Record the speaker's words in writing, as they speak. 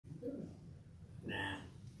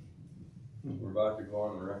We're about to go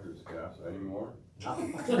on the records, Cass. Any more?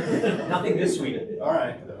 Nothing this week. All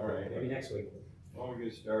right. Maybe next week. Well, we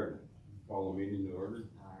get started. Call the meeting to order.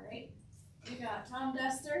 All right. We got Tom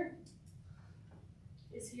Duster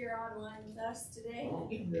is here online with us today. Oh,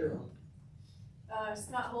 Here.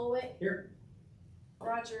 Scott Holwick. Here.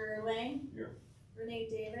 Roger Lang. Here. Renee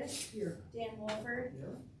Davis. Here. Dan Wolford.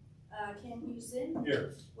 Here. Ken Houston.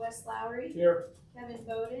 Here. Wes Lowry. Here. Kevin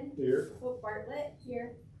Bowden. Here. Hope Bartlett.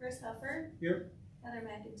 Here. Chris Huffer. Here. Heather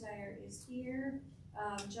McIntyre is here.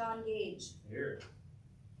 John Gage. Here.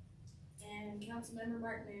 And Councilmember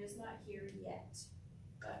Martin is not here yet.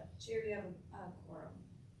 But Chair, you have a quorum.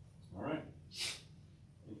 All right.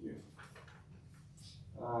 Thank you.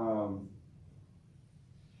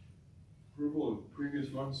 Approval of previous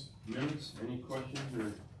month's minutes. Any questions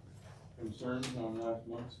or concerns on last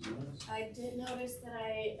month's minutes? I did notice that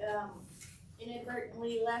I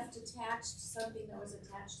inadvertently left attached something that was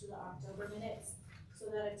attached to the October minutes. So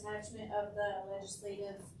that attachment of the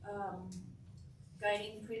legislative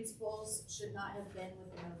guiding principles should not have been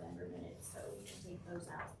with the November minutes, so we can take those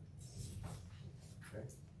out. Okay.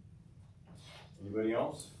 Anybody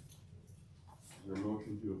else? Is there a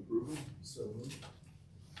motion to approve them? So moved.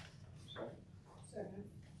 Second. Second.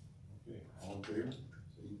 Okay, all in favor?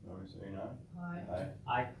 Signify by saying aye. Aye.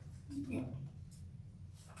 Aye.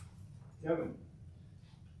 Kevin?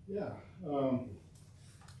 Yeah,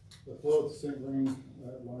 the flow at the St. Ring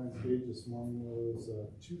at Lions Gate this morning was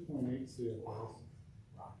 2.8 CFS.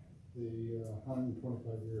 The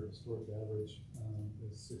 125-year historic average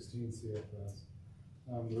is 16 CFS.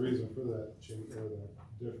 The reason for that change or the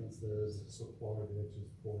difference there is the supply ditch is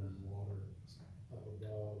pouring water up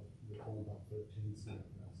above. They're pulling about 13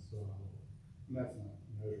 CFS, so and that's not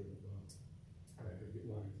measured above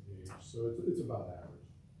Lions Gate, so it's about average.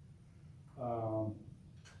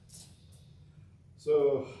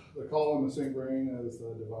 So the call on the St. Vrain is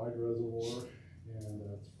the Divide Reservoir, and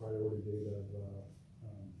it's priority date of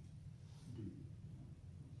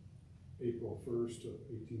April 1st of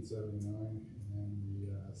 1879, and then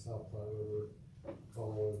the South Platte River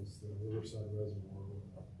call is the Riverside Reservoir with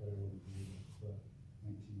a priority date of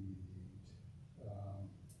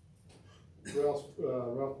 1988. Ralph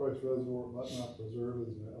Price Reservoir at Button Preserve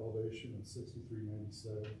is an elevation of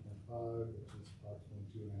 6397.5, which is approximately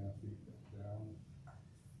 2.5 feet down,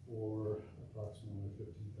 or approximately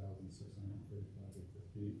 15,635 acre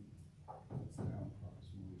feet. It's down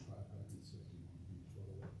approximately 561 feet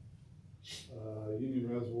total.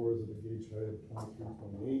 Union Reservoir is at a gauge height of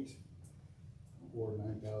 23.8, or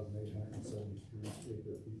 9,873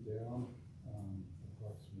 acre feet down,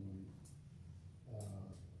 approximately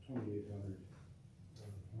 2,890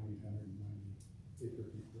 acre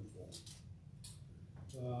feet from full.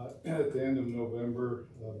 At the end of November,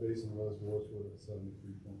 basin reservoirs were at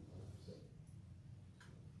 73.5%.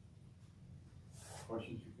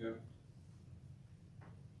 Questions for Kevin?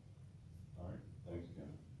 All right, thanks,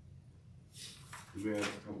 Kevin. Do we have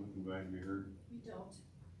something back to be heard? We don't.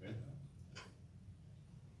 Okay.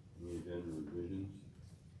 Any agenda revisions?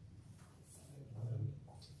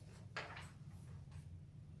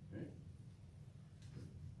 Okay.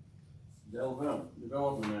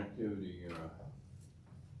 Development activity,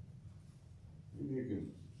 maybe you can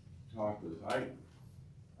talk to us. I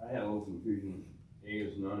had a little confusion. A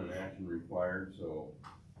is none and action required, so.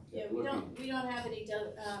 Yeah, we don't have any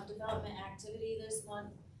development activity this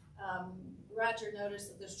month. Roger noticed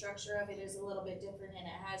that the structure of it is a little bit different, and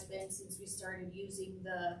it has been since we started using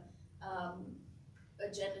the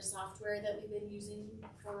agenda software that we've been using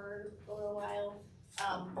for a little while.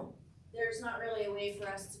 There's not really a way for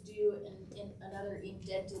us to do another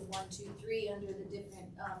indented 1, 2, 3 under the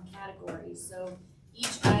different categories. So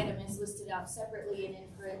each item is listed out separately, and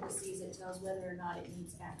in parentheses it tells whether or not it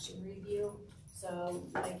needs action review. So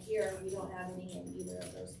like here, we don't have any in either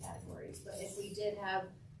of those categories. But if we did have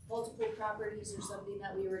multiple properties or something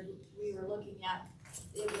that we were looking at,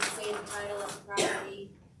 it would say the title of the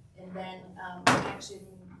property and then action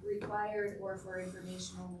required or for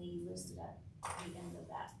information only listed at the end of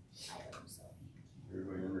that item. So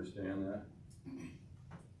Everybody understand that?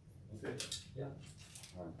 Okay. Yeah.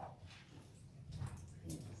 All right.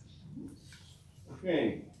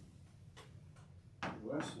 Okay.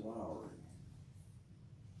 Wes Lowry.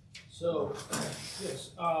 So,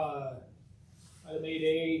 yes, item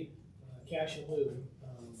 8A, cash and lieu.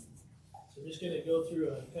 So just going to go through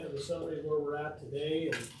a kind of a summary of where we're at today,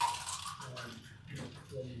 and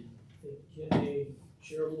then Ken may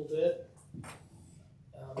share a little bit.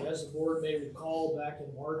 As the board may recall, back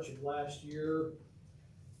in March of last year,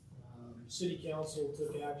 City Council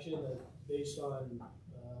took action based on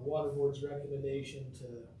Water Board's recommendation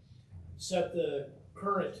to set the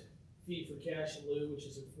current fee for cash in lieu, which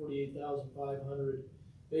is at $48,500,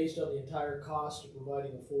 based on the entire cost of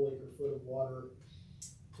providing a full acre foot of water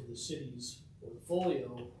to the city's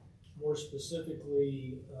portfolio. More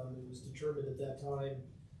specifically, it was determined at that time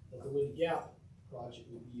that the Windy Gap project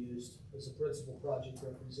would be used as a principal project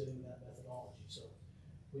representing that methodology. So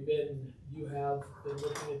you have been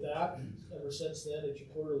looking at that ever since then at your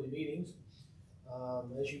quarterly meetings.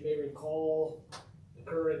 As you may recall, the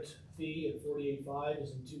current fee at $48,500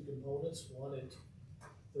 is in two components. One at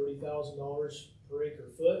 $30,000 per acre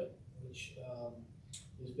foot, which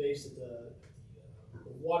is based at the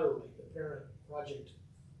water rate, the parent project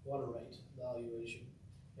water rate valuation.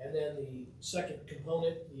 And then the second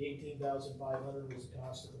component, the $18,500, was the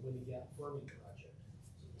cost of the Windy Gap firming project.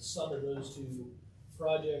 So the sum of those two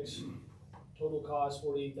projects, total cost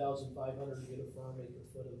 $48,500 to get a firm acre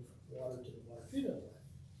foot of water to the water treatment plant.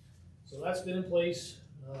 So that's been in place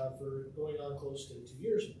for going on close to 2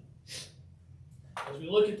 years now. As we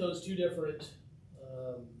look at those two different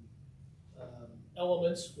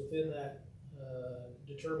elements within that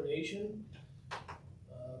determination,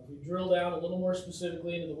 we drill down a little more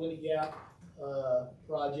specifically into the Windy Gap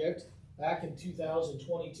project. Back in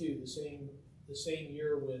 2022, the same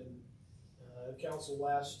year when council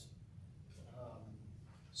last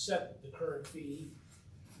set the current fee,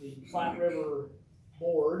 the Platte River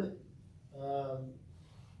Board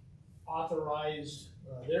authorized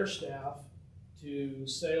their staff to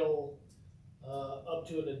sell up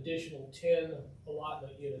to an additional 10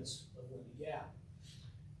 allotment units of Windy Gap.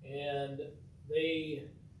 And they,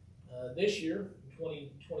 this year,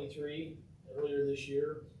 2023, earlier this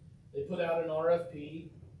year, they put out an RFP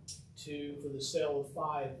for the sale of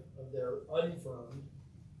 5 of their unfirmed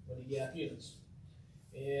Windy Gap units.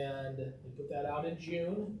 And they put that out in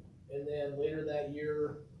June, and then later that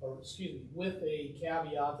year, or excuse me, with a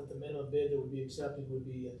caveat that the minimum bid that would be accepted would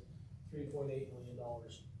be at $3.8 million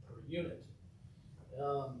per unit.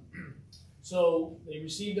 So they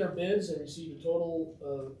received their bids. They received a total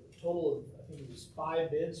of, I think it was 5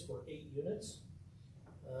 bids for 8 units.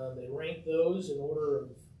 They ranked those in order of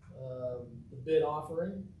the bid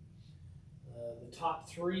offering. The top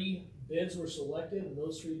 3 bids were selected, and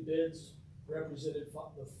those 3 bids represented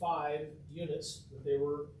the 5 units that they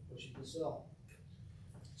were wishing to sell.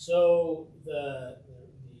 So the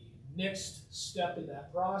next step in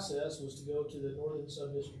that process was to go to the Northern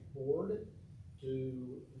Sub-District Board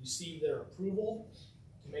to receive their approval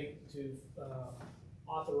to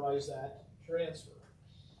authorize that transfer.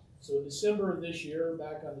 So in December of this year,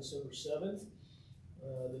 back on December 7th,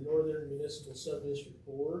 the Northern Municipal Sub-District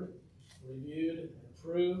Board reviewed and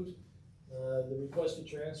approved the requested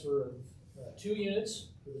transfer of 2 units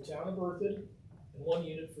for the town of Berthoud and 1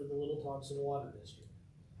 unit for the Little Thompson Water District.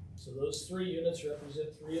 So those 3 units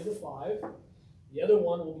represent 3 of the 5. The other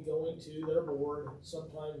one will be going to their board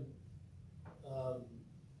sometime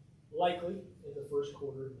likely in the first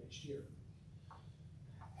quarter of next year.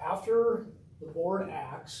 After the board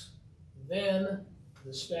acts, then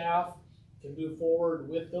the staff can move forward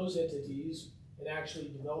with those entities and actually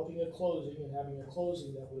developing a closing and having a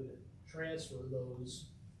closing that would transfer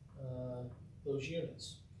those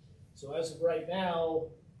units. So as of right now,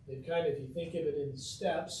 they've kind of, if you think of it in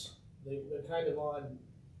steps, they're kind of on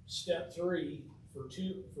step 3 for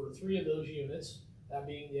 3 of those units, that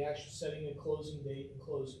being the actual setting a closing date and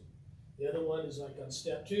closing. The other one is like on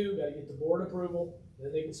step 2, got to get the board approval,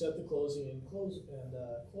 then they can set the closing and close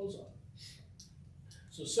on it.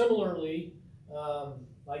 So similarly,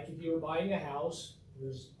 like if you were buying a house,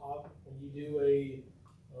 when you do a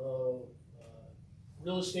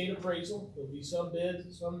real estate appraisal, there'll be some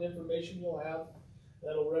bids, some information you'll have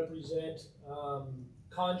that'll represent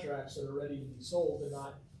contracts that are ready to be sold but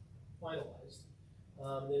not finalized.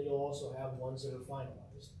 Then you'll also have ones that are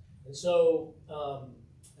finalized. And so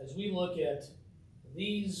as we look at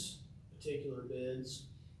these particular bids,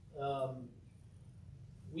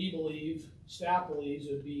 staff believes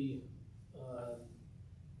it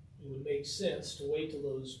would make sense to wait till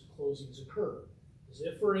those closings occur. Because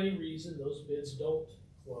if for any reason those bids don't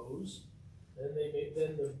close, then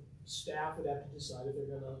the staff would have to decide if they're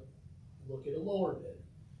going to look at a lower bid.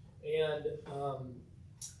 And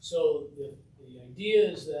so the idea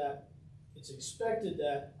is that it's expected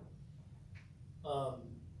that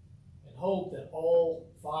and hope that all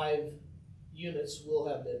 5 units will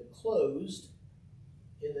have been closed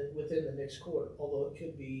within the next quarter, although it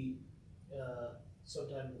could be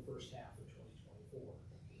sometime in the first half of 2024.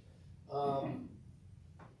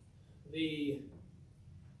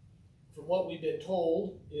 From what we've been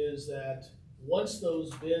told is that once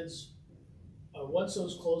those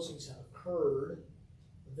closings have occurred,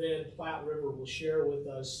 then Platte River will share with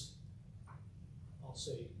us, I'll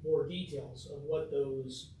say, more details of what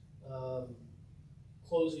those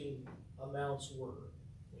closing amounts were.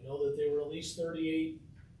 We know that they were at least 38,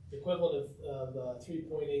 the equivalent of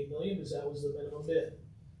 3.8 million, because that was the minimum bid.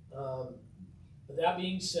 But that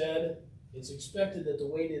being said, it's expected that the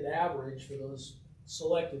weighted average for those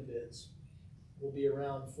selected bids will be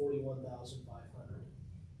around 41,500.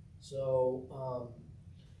 So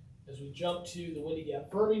as we jump to the Windy Gap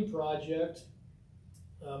firming project,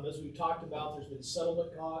 as we've talked about, there's been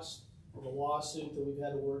settlement costs from a lawsuit that we've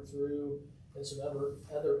had to work through and some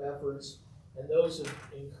other efforts, and those have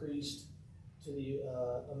increased to the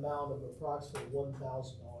amount of approximately $1,000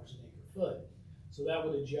 an acre foot. So that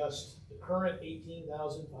would adjust the current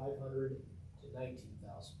 18,500 to 19,500.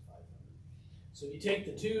 So if you take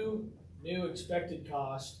the two new expected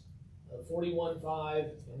costs of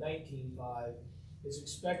 41.5 and 19.5, it's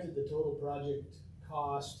expected the total project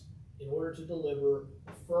cost in order to deliver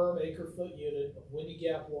a firm acre foot unit of Windy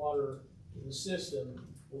Gap water to the system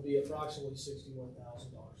will be approximately $61,000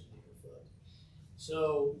 an acre foot.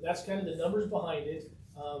 So that's kind of the numbers behind it.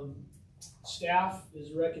 Staff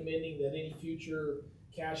is recommending that any future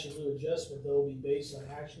cash in lieu adjustment, though, be based on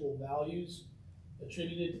actual values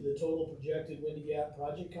attributed to the total projected Windy Gap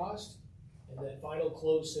project cost, and that final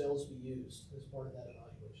closed sales be used as part of that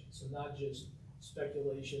evaluation. So not just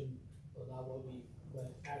speculation, but not what we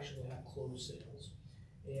actually have closed sales.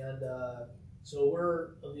 And so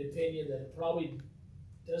we're of the opinion that it probably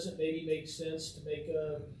doesn't maybe make sense to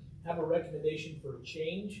have a recommendation for a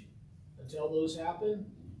change until those happen,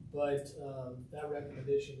 but that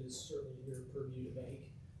recommendation is certainly in your purview to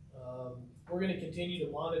make. We're going to continue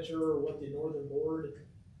to monitor what the Northern Board,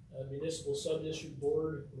 Municipal Subdistrict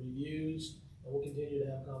Board reviews, and we'll continue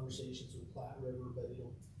to have conversations with Platte River, but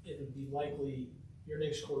it'll be likely your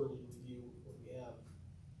next quarterly review when we have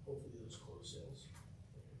hopefully those closed sales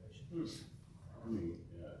information. Let me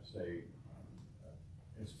say,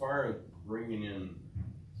 as far as bringing in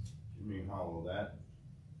Jimmy Hollow,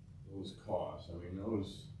 those costs, I mean,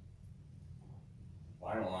 those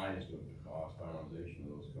finalized of the cost, finalization of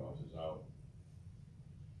those costs is out,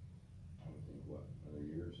 I would think, what, another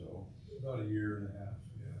year or so? About a year and a half,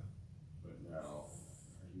 yeah. But now,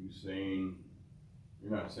 are you saying,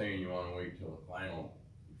 you're not saying you wanna wait till the final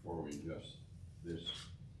before we adjust this?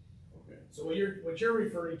 Okay. So what you're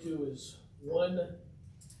referring to is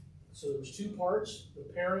so there's two parts: the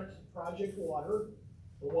parent project water,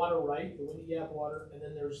 the water right, the Windy Gap water, and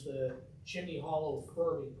then there's the Chimney Hollow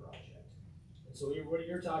firming project. And so what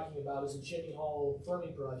you're talking about is the Chimney Hollow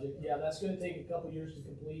firming project. Yeah, that's going to take a couple years to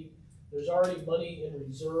complete. There's already money in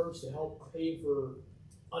reserves to help pay for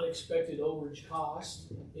unexpected overage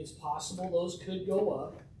costs. It's possible those could go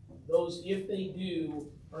up. Those, if they do,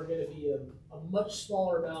 are going to be a much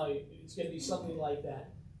smaller value. It's going to be something like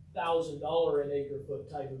that $1,000 an acre foot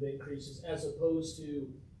type of increases, as opposed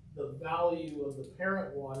to the value of the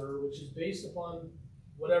parent water, which is based upon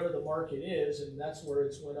whatever the market is, and that's where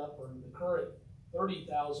it's went up from the current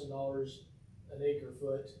 $30,000 an acre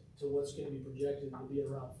foot to what's going to be projected to be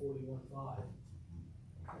around 41.5.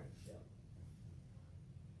 Okay. Yeah.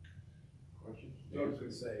 Questions? I was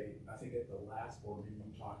gonna say, I think at the last board meeting,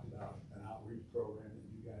 you talked about an outreach program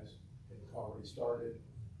that you guys had already started.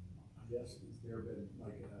 I guess, has there been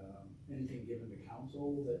like, anything given to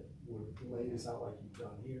council that would lay this out like you've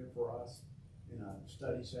done here for us in a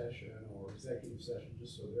study session or executive session,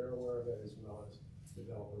 just so they're aware of it, as well as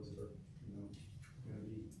developers that are, gonna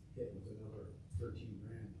be hit with another 13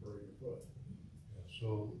 grand per acre foot?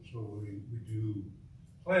 So we do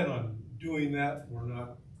plan on doing that. We're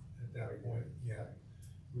not at that point yet.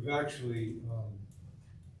 We've actually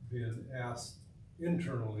been asked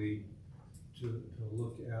internally to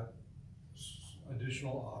look at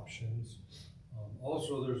additional options.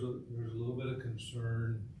 Also, there's a little bit of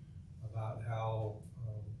concern about how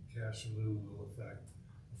cash in lieu will affect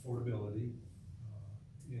affordability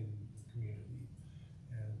in the community,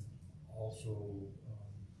 and also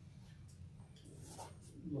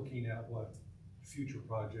looking at what future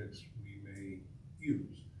projects we may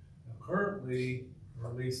use. Now, currently, or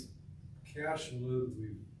at least cash in lieu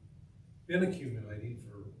we've been accumulating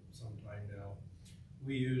for some time now,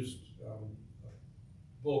 we used a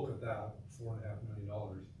bulk of that, $4.5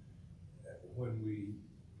 million, when we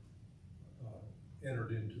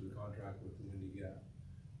entered into the contract with the Windy Gap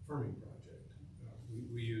firming project.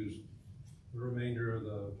 We used the remainder of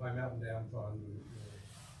the Pine Mountain Dam Fund,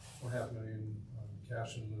 $4.5 million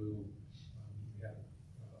cash in lieu. We had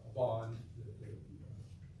a bond that the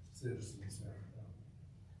citizens had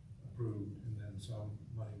approved, and then some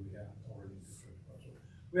money we had already constructed.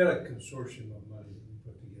 So we had a consortium of money that we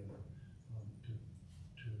put together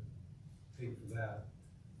paid for that.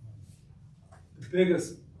 The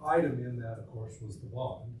biggest item in that, of course, was the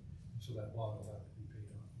bond, so that bond will have to be paid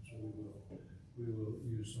off. So we will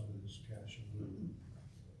use some of this cash in lieu,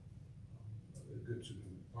 a good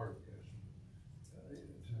significant part of cash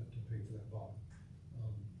to pay for that bond.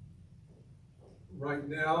 Right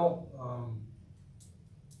now,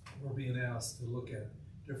 we're being asked to look at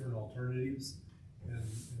different alternatives, and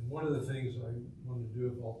one of the things I wanted to do,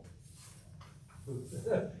 if I'll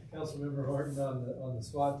put Councilmember Horton on the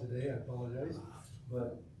spot today, I apologize,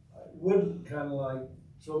 but I would kind of like,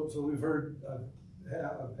 so we've heard,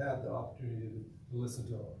 I've had the opportunity to listen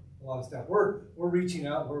to a lot of staff. We're reaching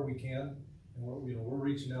out where we can, and we're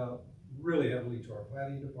reaching out really heavily to our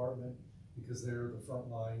planning department, because they're the front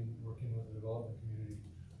line working with the development community.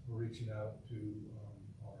 We're reaching out to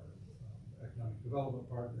our economic development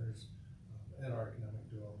partners and our economic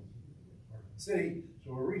development part of the city.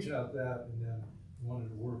 So we're reaching out to that, and then wanted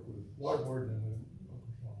to work with water board, and then we of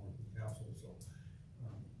course want to work with council. So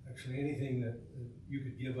actually, anything that you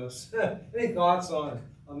could give us, any thoughts on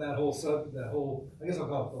that whole I guess I'll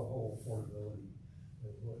call it the whole affordability,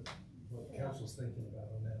 what council's thinking about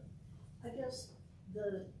on that. I guess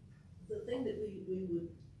the thing that we would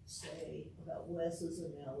say about Wes's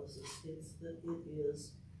analysis is that it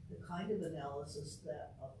is the kind of analysis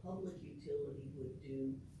that a public utility would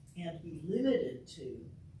do and be limited to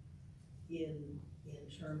in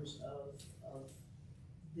terms of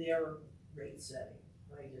their rate setting,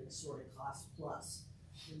 right? It's sort of cost plus.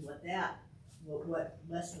 And what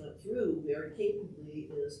Les went through very capably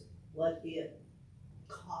is what it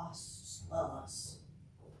costs us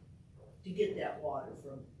to get that water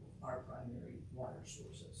from our primary water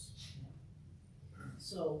sources.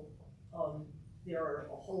 So there are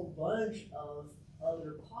a whole bunch of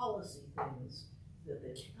other policy things that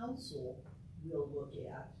the council will look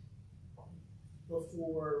at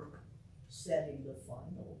before setting the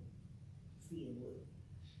final fee in lieu.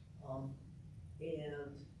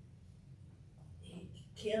 And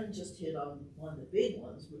Ken just hit on one of the big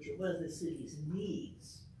ones, which are what are the city's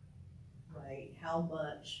needs, right? How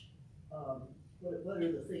much, what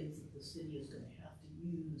are the things that the city is going to have to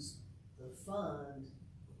use the fund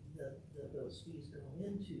that those fees go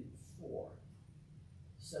into for?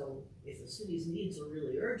 So if the city's needs are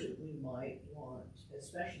really urgent, we might want,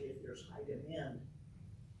 especially if there's high demand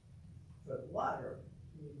for the water,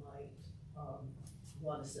 we might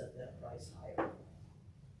want to set that price higher.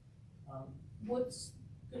 What's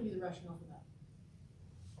going to be the rationale for that?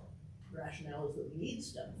 Rationale is that we need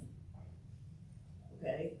stuff.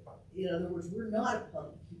 Okay? In other words, we're not a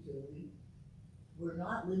public utility. We're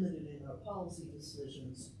not limited in our policy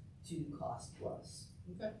decisions to cost plus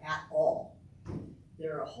at all.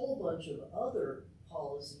 There are a whole bunch of other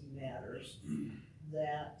policy matters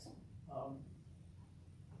that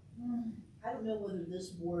I don't know whether this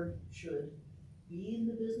board should be in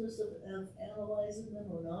the business of analyzing them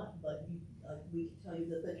or not, but we can tell you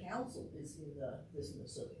that the council is in the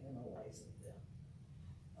business of analyzing them.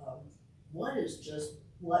 One is just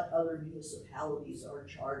what other municipalities are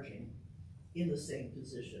charging in the same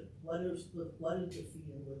position. What is the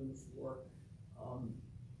fee in lieu for,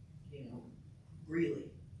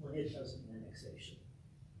 Greeley when it does an annexation,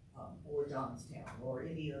 or Johnstown, or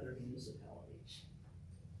any other municipality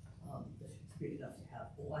that's big enough to have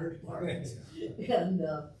a water department. And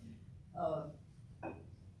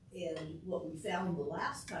what we found the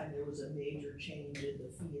last time there was a major change in the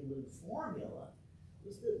fee in lieu formula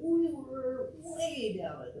was that we were way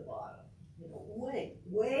down at the bottom,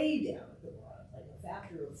 way down at the bottom, like a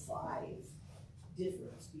factor of 5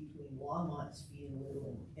 difference between Longmont's fee in lieu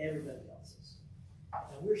and everybody else's.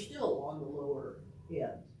 And we're still on the lower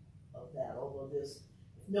end of that, although if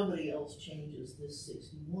nobody else changes, this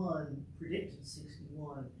 61, predicted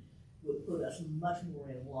 61, would put us much more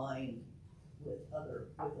in line with other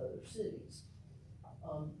cities.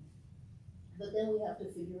 But then we have to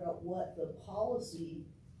figure out what the policy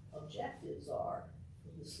objectives are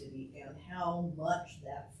of the city and how much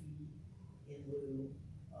that fee in lieu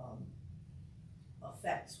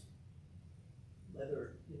affects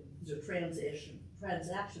whether the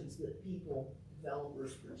transactions that people,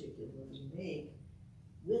 developers particularly, make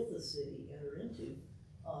with the city, enter into,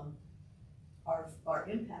 are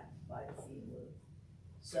impacted by the fee in lieu.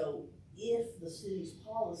 So if the city's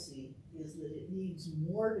policy is that it needs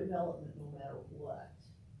more development no matter what,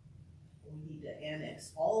 we need to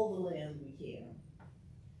annex all the land we can,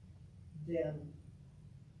 then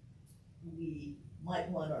we might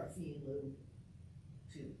want our fee in lieu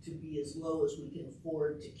to be as low as we can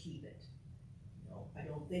afford to keep it. I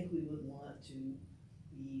don't think we would want to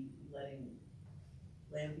be letting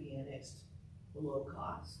land be annexed below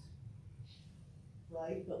cost.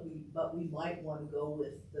 right? But we might wanna go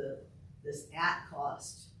with this at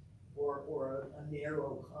cost or a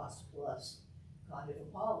narrow cost plus kind of a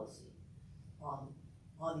policy.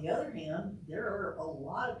 On the other hand, there are a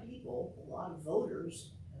lot of people, a lot of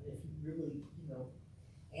voters, and if you really,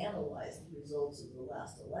 analyze the results of the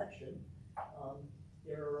last election,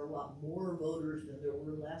 there are a lot more voters than there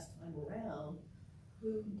were last time around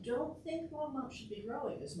who don't think Longmont should be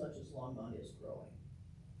growing as much as Longmont is growing.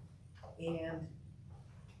 And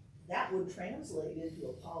that would translate into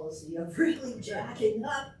a policy of really jacking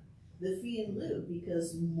up the fee in lieu,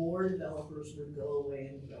 because more developers would go away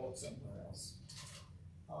and develop somewhere else.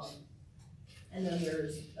 And then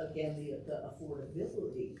there's, again, the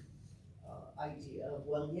affordability idea of,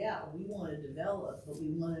 well, yeah, we wanna develop, but we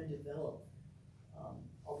wanna develop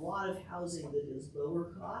a lot of housing that is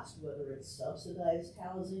lower cost, whether it's subsidized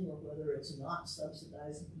housing or whether it's not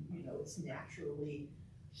subsidized, it's naturally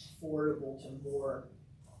affordable to more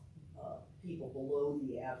people below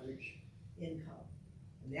the average income.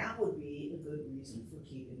 And that would be a good reason for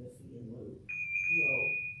keeping the fee in lieu low.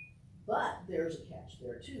 But there's a catch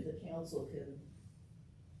there too. The council can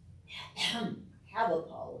have a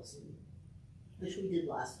policy, which we did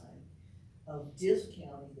last time, of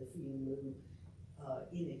discounting the fee in lieu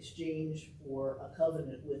in exchange for a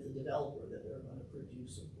covenant with the developer that they're going to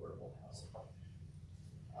produce affordable housing.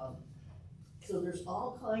 So there's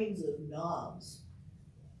all kinds of knobs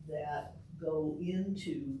that go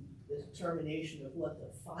into the determination of what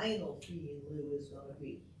the final fee in lieu is going to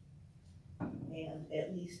be. And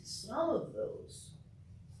at least some of those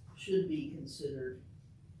should be considered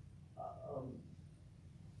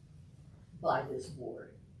by this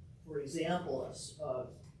board. For example,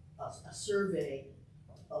 a survey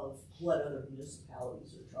of what other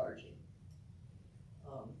municipalities are charging.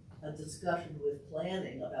 A discussion with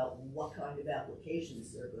planning about what kind of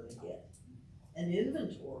applications they're going to get. An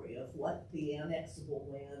inventory of what the annexable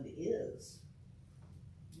land is.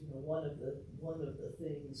 One of the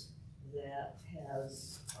things that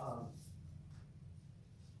has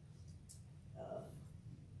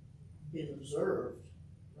been observed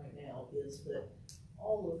right now is that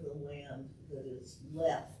all of the land that is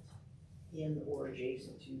left in or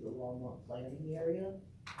adjacent to the Longmont planning area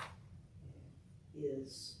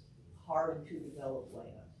is hard to develop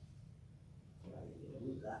land. Right?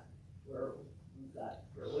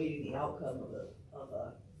 We're awaiting the outcome of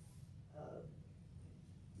a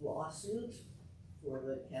lawsuit for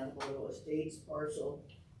the Cannaboro Estates parcel,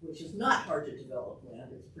 which is not hard to develop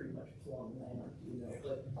land. It's pretty much plum land,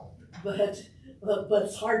 but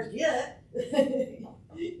it's hard to get.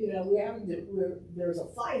 There's a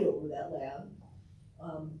fight over that land.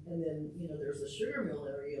 And then, there's the sugar mill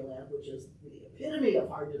area land, which is the epitome of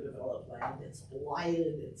hard to develop land. It's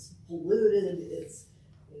blighted, it's polluted, it's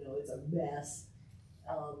a mess.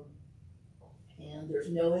 And there's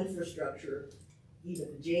no infrastructure even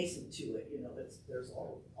adjacent to it. There's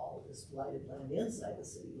all this blighted land inside the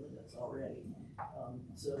city limits already.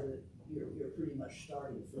 So that you're pretty much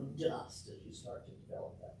starting from dust as you start to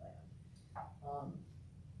develop that land.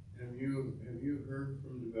 Have you heard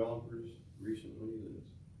from developers recently that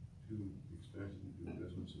it's too expensive to do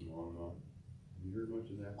business in Longmont? Have you heard much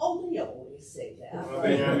of that? Oh, they always say that. Well,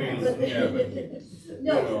 yeah, but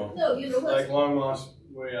no, what? like Longmont's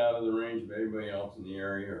way out of the range of anybody else in the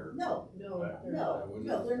area, or No, they're not I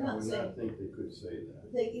would saying. not think they could say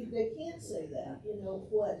that. They can't say that.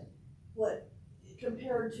 What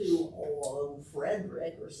compared to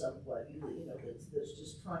Frederick or somebody that's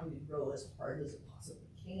just trying to grow as hard as it possibly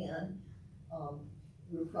can.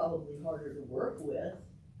 We're probably harder to work with.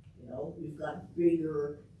 We've got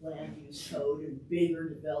bigger land use code and bigger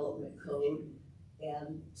development code,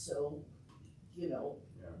 and so you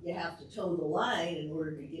have to toe the line in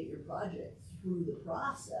order to get your project through the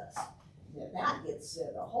process. Now that gets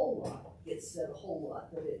said a whole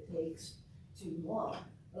lot that it takes too long.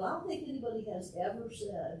 But I don't think anybody has ever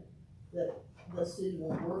said that the city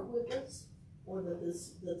won't work with us or that the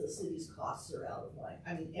city's costs are out of line.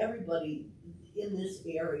 I mean, everybody in this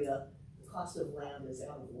area, the cost of land is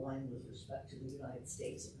out of line with respect to the United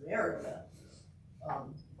States of America.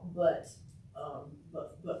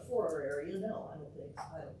 But for our area, no, I don't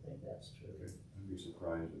think that's true. Okay. I'd be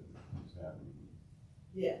surprised if it's happening.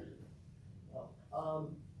 Yeah. Well,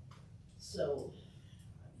 so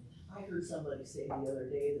I heard somebody say the other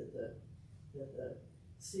day that the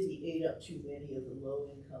city ate up too many of the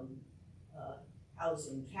low-income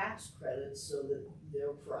housing tax credits, so that their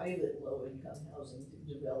private low-income housing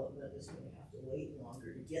development is going to have to wait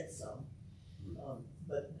longer to get some.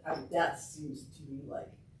 But that seems to me like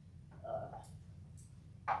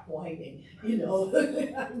whining, I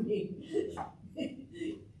mean,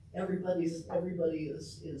 everybody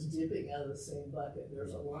is dipping out of the same bucket.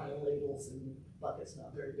 There's a lot of ladles and the bucket's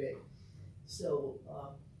not very big. So,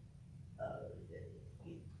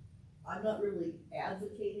 I'm not really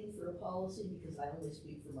advocating for a policy because I only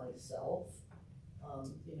speak for myself.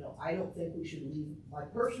 You know, I don't think we should leave, my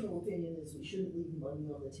personal opinion is we shouldn't leave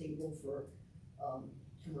money on the table for,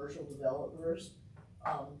 commercial developers.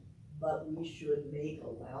 But we should make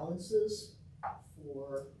allowances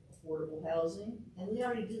for affordable housing, and we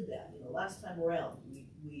already did that, you know, last time around,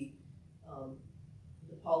 the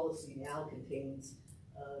policy now contains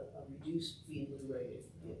a reduced feed-in rate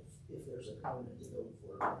if there's a covenant to build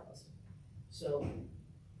affordable housing. So,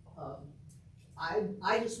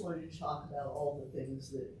 I just wanted to talk about all the things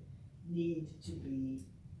that need to be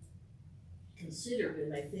considered,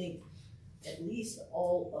 and I think at least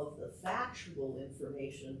all of the factual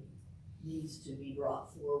information needs to be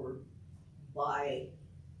brought forward by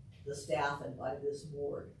the staff and by this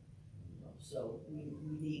board. You know, so we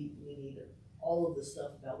need all of the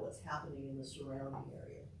stuff about what's happening in the surrounding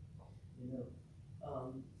area. You know,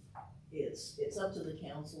 it's up to the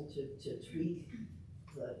council to tweak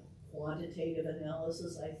the quantitative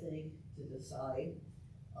analysis, I think, to decide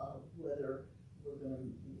whether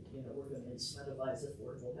we're gonna incentivize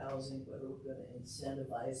affordable housing, whether we're gonna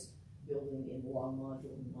incentivize building in Longmont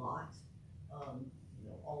or not. You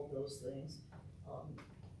know, all those things.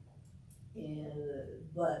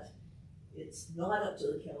 But it's not up to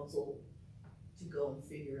the council to go and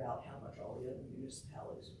figure out how much all the other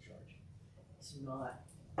municipalities are charging. It's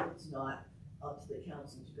not up to the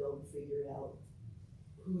council to go and figure out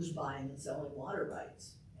who's buying and selling water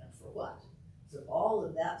rights and for what. So all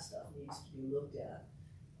of that stuff needs to be looked at.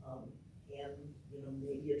 And, you know,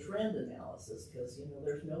 maybe a trend analysis, because, you know,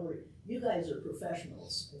 there's no, you guys are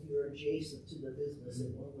professionals and you're adjacent to the business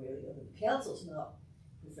in one way or the other. The council's not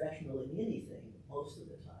professional in anything most of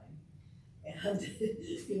the time. And,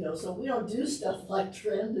 you know, so we don't do stuff like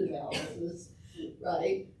trend analysis,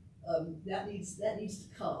 right? That needs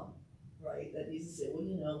to come, right? That needs to say, well,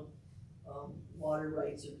 you know, water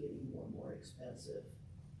rights are getting more and more expensive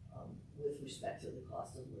with respect to the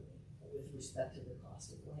cost of living, with respect to the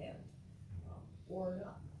cost of land, or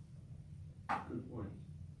not. Good point.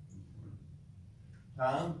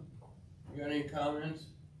 Tom, you got any comments?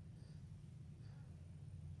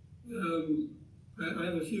 I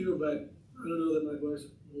have a few, but I don't know that my voice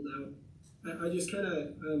will hold out. I just kind of,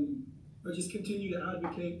 I just continue to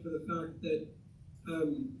advocate for the fact that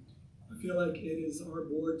I feel like it is our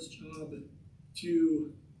board's job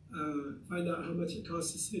to find out how much it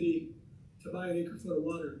costs the city to buy an acre foot of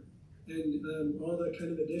water, and all the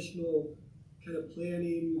kind of additional kind of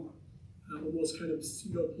planning, almost kind of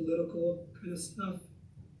pseudo-political kind of stuff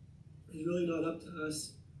is really not up to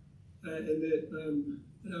us, and that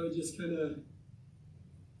I would just kind of,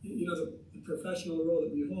 you know, the professional role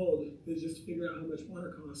that we hold is just to figure out how much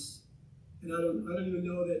water costs, and I don't even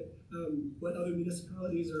know that what other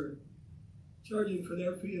municipalities are charging for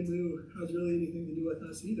their fee in lieu has really anything to do with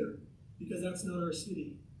us either, because that's not our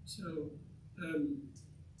city. So,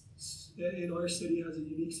 and our city has a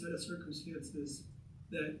unique set of circumstances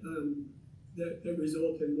that that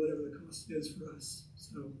result in whatever the cost is for us.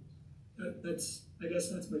 So that's, I guess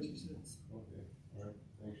that's my 2 cents. Okay, all right,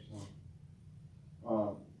 thanks,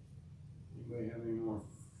 Tom. Anybody have any more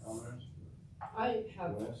comments? I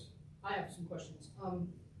have Wes? some questions.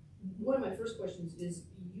 One of my first questions is,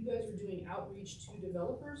 you guys were doing outreach to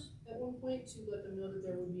developers at one point to let them know that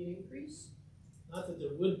there would be an increase? Not that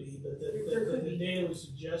there would be, but There could the be. data was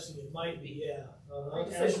suggesting it might be, yeah.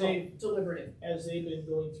 Deliberative. As they've been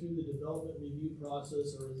going through the development review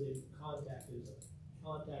process, or as they've contacted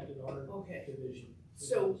our Okay. division.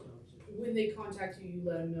 So when they contact you, you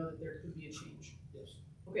let them know that there could be a change? Yes.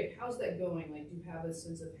 Okay, how's that going? Like, do you have a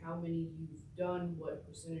sense of how many you've done, what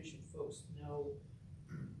percentage of folks know?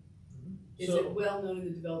 Is So- it well known in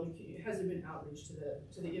the development community? Has there been outreach to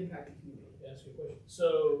the impacted community? Ask you a question.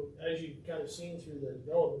 So, as you've kind of seen through the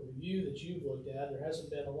development review that you've looked at, there hasn't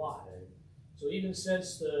been a lot. So even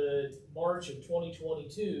since the March of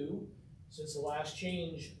 2022, since the last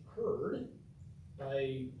change occurred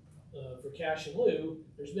by, for cash in lieu,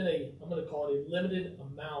 there's been I'm gonna call it a limited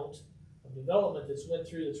amount of development that's went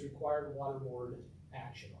through that's required water board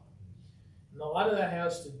action on. And a lot of that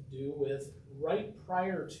has to do with right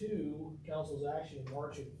prior to council's action in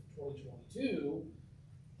March of 2022,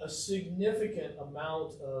 a significant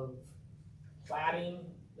amount of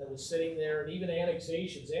platting that was sitting there, and even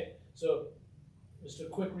annexations. So, just a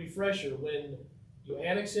quick refresher, when you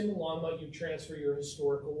annex into Longmont, you transfer your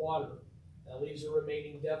historical water. That leaves a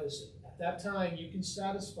remaining deficit. At that time, you can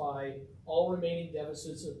satisfy all remaining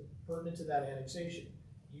deficits pertinent to that annexation.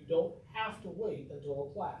 you don't have to wait until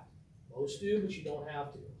a plat. Most do, but you don't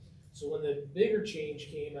have to. So when the bigger change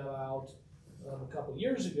came about a couple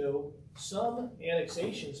years ago, some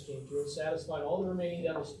annexations came through and satisfied all the remaining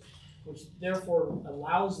deficits, which therefore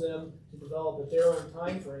allows them to develop at their own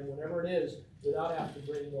time frame, whenever it is, without having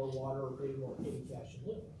to bring more water or pay more any cash in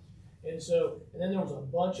lieu. And so, and then there was a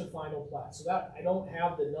bunch of final plats. So that, I don't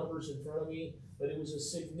have the numbers in front of me, but it was a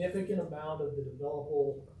significant amount of the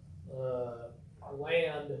developable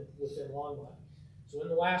land within Longmont. So in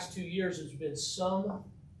the last 2 years, there's been some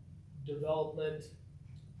development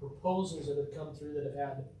proposals that have come through that have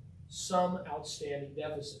had some outstanding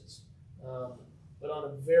deficits, but on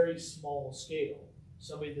a very small scale.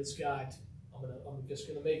 Somebody that's got, I'm just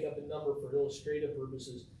gonna make up a number for illustrative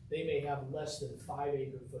purposes, they may have less than 5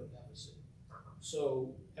 acre-foot deficit.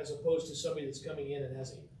 So as opposed to somebody that's coming in and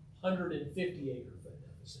has a 150 acre-foot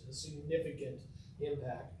deficit, a significant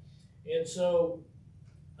impact. And so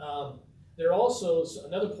there also,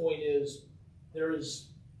 another point is, there is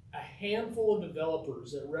a handful of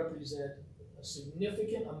developers that represent a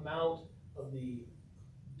significant amount of the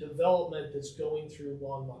development that's going through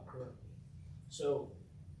Longmont currently. So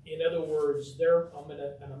in other words,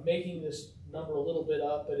 I'm making this number a little bit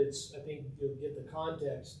up, but I think you'll get the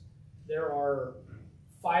context. There are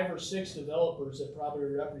 5 or 6 developers that probably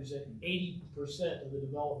represent 80% of the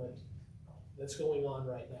development that's going on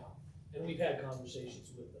right now. And we've had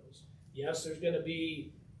conversations with those. Yes, there's gonna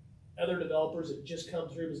be other developers that just come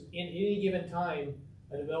through, because in any given time,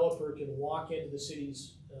 a developer can walk into the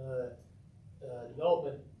city's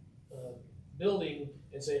development building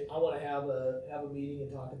and say, I want to have a meeting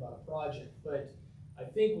and talk about a project. But I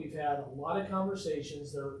think we've had a lot of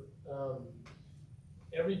conversations.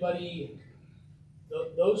 Everybody,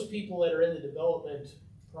 those people that are in the development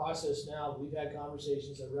process now, we've had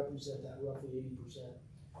conversations that represent that roughly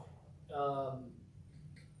 80%.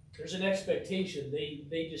 There's an expectation.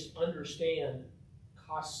 They just understand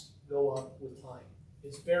costs go up with time.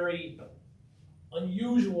 It's very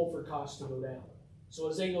unusual for costs to go down. So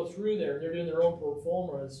as they go through there, they're doing their own pro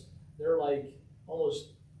formas, they're like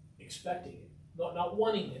almost expecting it. Not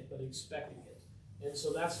wanting it, but expecting it. And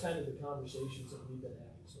so that's kind of the conversations that we've been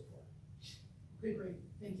having so far. Okay, great,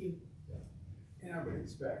 thank you. And I would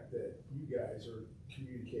expect that you guys are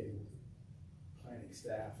communicating with the planning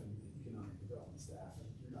staff and the economic development staff, and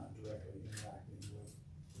you're not directly interacting with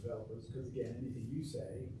developers, because again, anything you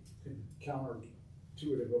say could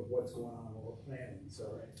counterintuitive of what's going on while we're planning.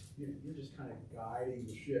 So you're just kind of guiding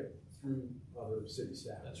the ship through other city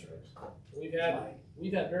staff. That's right.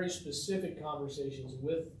 We've had very specific conversations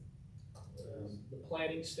with the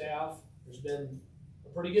planning staff. There's been a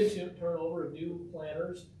pretty good turnover of new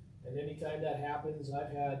planners, and anytime that happens,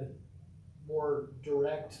 I've had more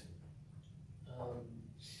direct,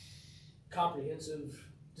 comprehensive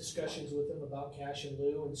discussions with them about cash in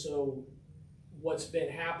lieu. And so what's been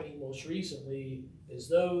happening most recently is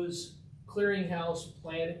those clearinghouse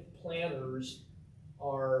planners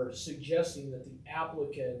are suggesting that the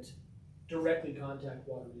applicant directly contact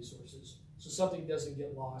Water Resources, so something doesn't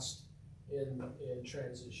get lost in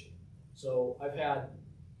transition. So I've had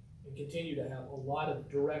and continue to have a lot of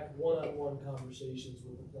direct one-on-one conversations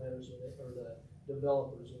with the planners or the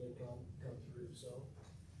developers when they come through. So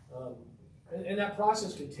and that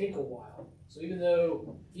process can take a while. So even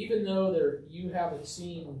though you haven't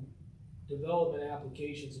seen development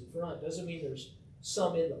applications in front, doesn't mean there's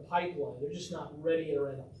some in the pipeline. They're just not ready or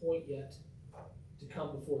at a point yet to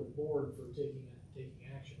come before the board for taking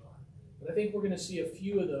action on. But I think we're going to see a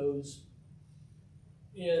few of those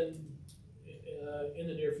in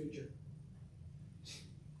the near future.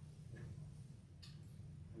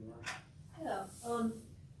 Yeah,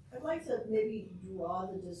 I'd like to maybe draw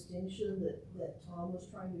the distinction that Tom was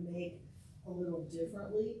trying to make a little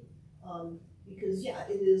differently. Because yeah,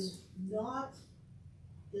 it is not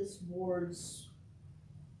this board's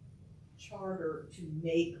charter to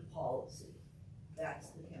make policy. That's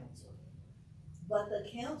the council. But the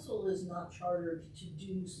council is not chartered to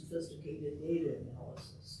do sophisticated data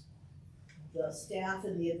analysis. The staff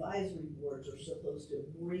and the advisory boards are supposed to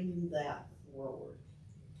bring that forward.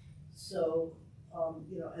 So,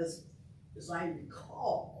 you know, as I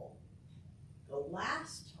recall, the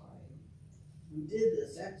last time we did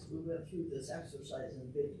this, we went through this exercise in a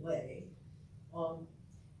big way.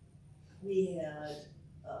 We had,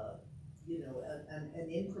 you know, an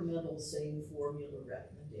incremental same formula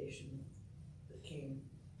recommendation that came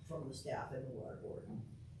from the staff and the water board.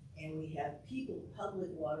 And we had people, public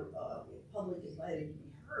invited to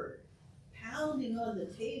be heard, pounding on the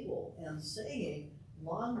table and saying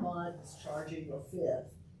Longmont is charging a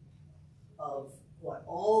fifth of what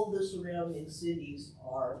all the surrounding cities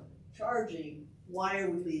are charging, why are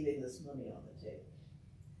we leaving this money on the table?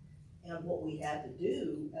 And what we had to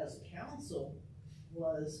do as a council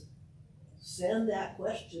was send that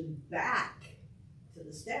question back to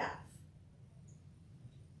the staff.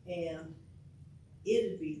 And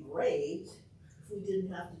it'd be great if we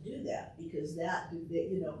didn't have to do that, because that,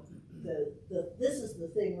 you know, this is the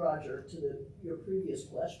thing, Roger, to your previous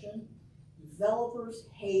question. Developers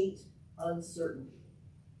hate uncertainty.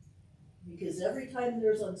 Because every time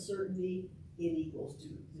there's uncertainty, it equals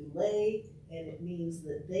delay, and it means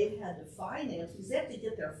that they've had to finance, because they have to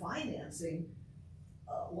get their financing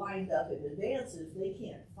lined up in advance. If they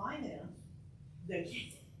can't finance, they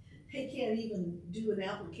can't even do an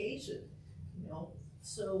application, you know?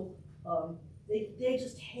 So they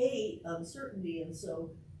just hate uncertainty, and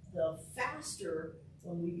so the faster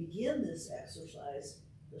when we begin this exercise,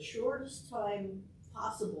 the shortest time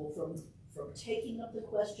possible from taking up the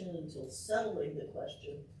question until settling the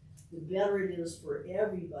question, the better it is for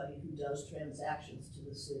everybody who does transactions to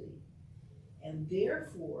the city. And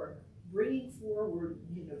therefore, bringing forward,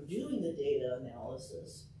 you know, doing the data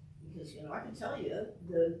analysis, because, you know, I can tell you,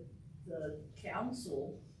 the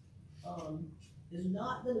council is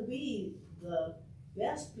not gonna be the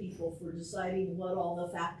best people for deciding what all the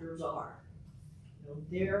factors are. You know,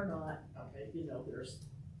 they're not, okay, you know, there's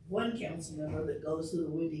one council member that goes to the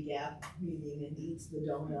Windy Gap meeting and eats the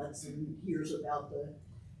donuts and hears about the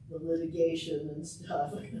litigation and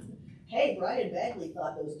stuff. Hey, Brian Bagley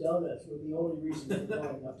thought those donuts were the only reason for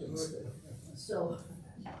going up to Merton. So,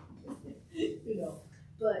 you know,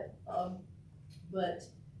 but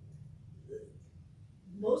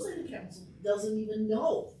mostly the council doesn't even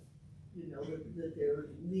know, you know, that there are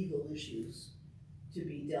legal issues to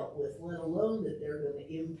be dealt with, let alone that they're gonna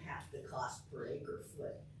impact the cost per acre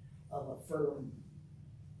foot of a firm.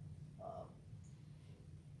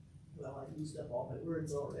 Well, I used up all my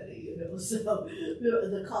words already, you know, so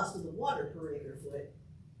the cost of the water per acre foot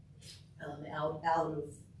out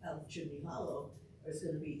of Chimney Hollow is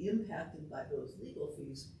gonna be impacted by those legal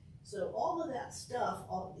fees. So all of that stuff,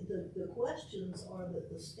 the questions are that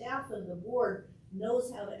the staff and the board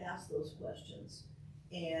knows how to ask those questions.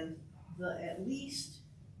 And at least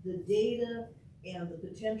the data and the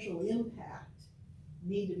potential impact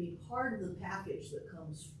need to be part of the package that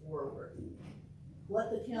comes forward. What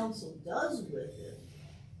the council does with it,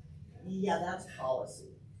 yeah, that's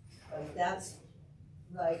policy. Like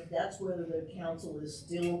that's whether the council is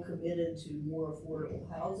still committed to more affordable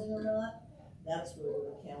housing or not. That's whether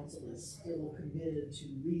the council is still committed to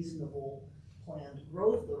reasonable planned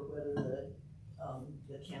growth, or whether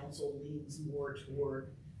the council leans more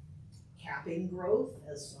toward capping growth,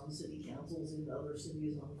 as some city councils in other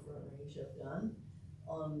cities on the Front Range have done.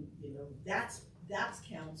 You know, that's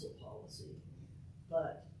council policy.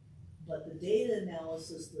 But the data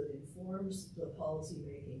analysis that informs the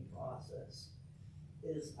policy-making process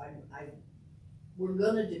is, we're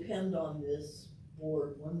gonna depend on this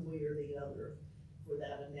board one way or the other for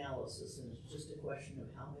that analysis, and it's just a question of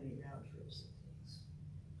how many round trips it takes.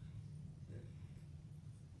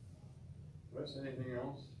 Wes, anything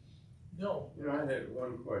else? No. You know, I had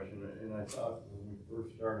one question, and I thought when we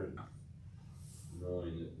first started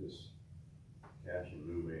knowing that this cash and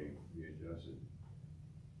lieu may be adjusted,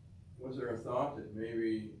 was there a thought that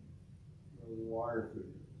maybe the water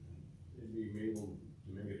could be able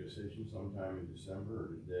to make a decision sometime in December,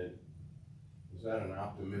 or was that an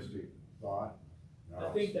optimistic thought? No.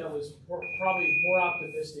 I think that was probably more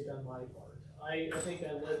optimistic on my part. I think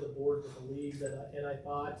I led the board to believe that, and I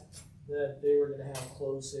thought that they were gonna have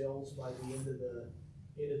closed sales by the end of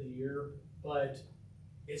the year, but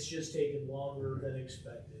it's just taken longer than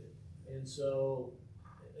expected. And so,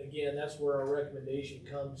 again, that's where our recommendation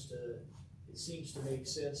comes to, it seems to make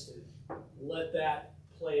sense to let that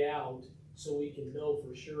play out so we can know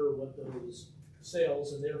for sure what those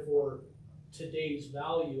sales and therefore today's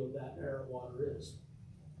value of that merit water is.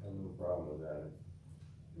 I have no problem with that.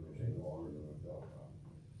 It would take longer than we thought.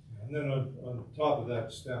 And then on top of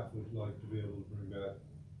that, staff would like to be able to bring back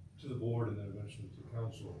to the board and then eventually to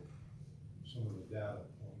council some of the data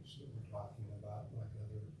points that we're talking about, like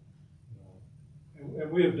other, you know,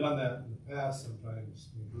 and we have done that in the past. Sometimes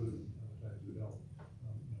we do, other times we don't.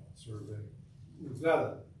 You know, survey. We've got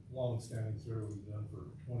a long-standing survey we've done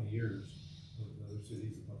for 20 years with other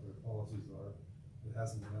cities and what their policies are. It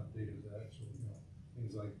hasn't been updated yet, so you know,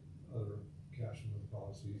 things like other cash and lieu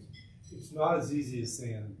policies. It's not as easy as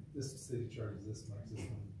saying this city charges this much, this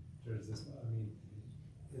one charges this much. I mean,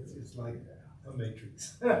 it's like a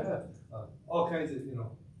matrix. All kinds of, you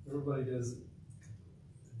know, everybody does it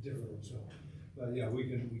different. So But yeah, we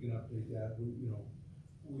can update that.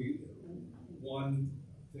 One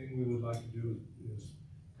thing we would like to do is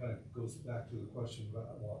kind of goes back to the question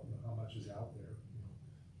about, well, how much is out there,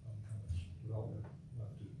 how much development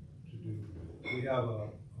left to do. We have a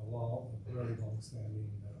very long-standing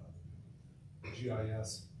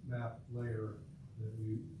GIS map layer that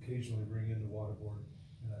we occasionally bring into water board,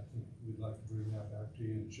 and I think we'd like to bring that back to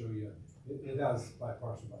you and show you. It has by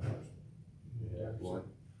parcel by parcel. Yeah, what?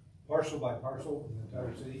 Parcel by parcel in the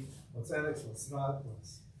entire city, what's annexed, what's not,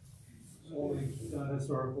 what's only done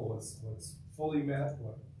historical, what's fully met,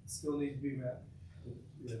 what still needs to be met.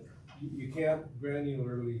 You can't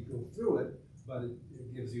granularly go through it, but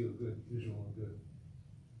it gives you a good visual and good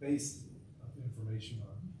base of information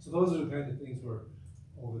on. So those are the kind of things where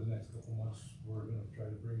over the next couple months we're going to try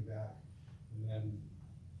to bring back, and then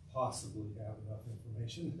possibly have enough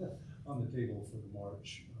information on the table for the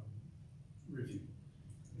March review.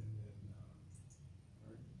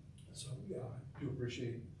 So yeah, I do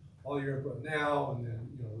appreciate all your input now, and then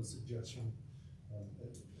the suggestion,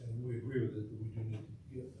 and we agree with it that we do need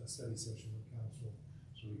to get a study session with council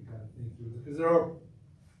so we can kind of think through it, because there are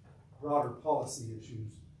broader policy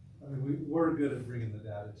issues. I mean, we're good at bringing the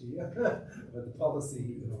data to you, but the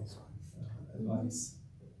policy advice,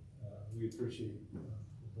 we appreciate the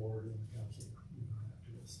board and the council giving that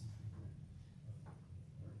to us.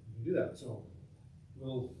 We can do that, so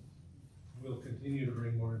we'll continue to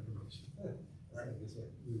bring more information. I guess what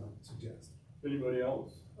we would suggest. Anybody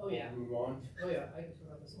else? Oh, yeah. Move on. Oh, yeah, I could talk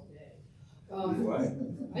about this all day. What?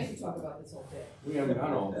 I could talk about this all day. We haven't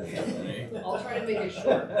done all day. I'll try to make it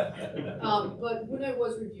short. But when I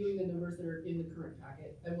was reviewing the numbers that are in the current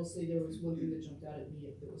packet, I will say there was one thing that jumped out at me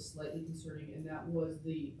that was slightly concerning, and that was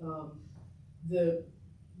the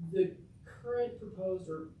current proposed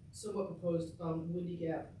or somewhat proposed Windy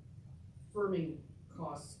Gap firming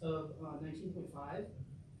costs of 19.5.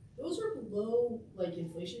 Those are below like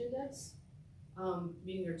inflation index,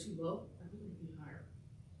 meaning they're too low. I think they could be higher.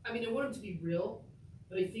 I mean, I want them to be real,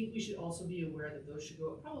 but I think we should also be aware that those should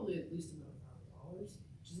go up probably at least another $1,000,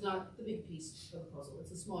 which is not the big piece of the puzzle.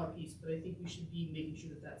 It's a smaller piece, but I think we should be making sure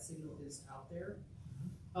that that signal is out there.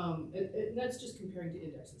 And that's just comparing to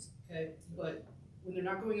indexes, okay? But when they're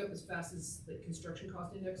not going up as fast as the construction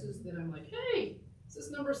cost indexes, then I'm like, hey, is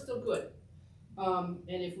this number still good? And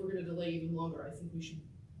if we're going to delay even longer, I think we should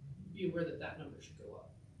be aware that that number should go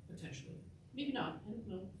up, potentially. Maybe not, I don't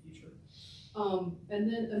know, future. And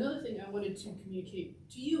then another thing I wanted to communicate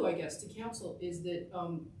to you, I guess, to council, is that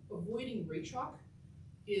avoiding rate shock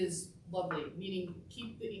is lovely, meaning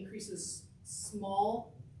keep the increases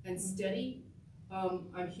small and steady.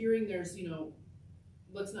 I'm hearing there's,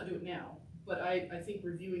 let's not do it now, but I think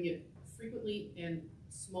reviewing it frequently and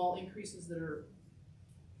small increases that are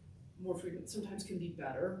more frequent sometimes can be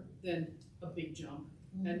better than a big jump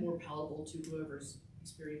and more palatable to whoever's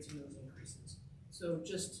experiencing those increases. So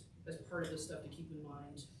just as part of the stuff to keep in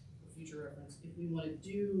mind for future reference, if we want to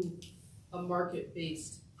do a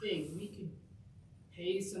market-based thing, we could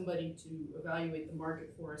pay somebody to evaluate the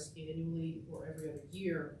market for us annually or every other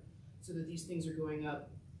year so that these things are going up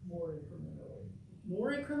more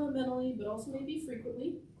incrementally, but also maybe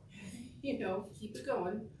frequently, keep it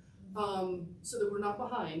going, so that we're not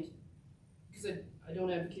behind, because I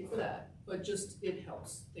don't advocate for that. But just it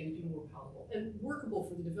helps things be more palatable and workable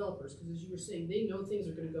for the developers, because as you were saying, they know things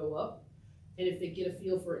are going to go up, and if they get a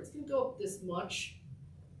feel for it, it's going to go up this much,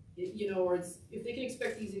 or if they can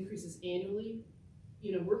expect these increases annually,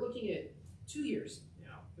 we're looking at 2 years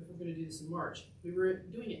now if we're going to do this in March. If we were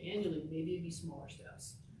doing it annually, maybe it'd be smaller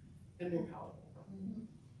steps and more palatable.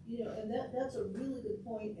 And that's a really good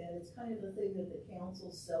point, and it's kind of the thing that the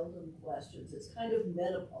council seldom questions. It's kind of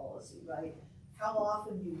meta policy, right? How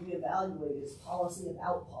often do you reevaluate is policy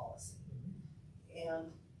about policy?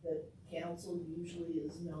 And the council usually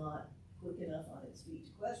is not quick enough on its feet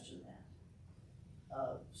to question that.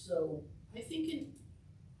 So I think an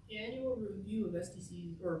annual review of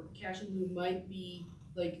SDCs or cash in lieu might be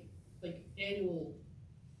like annual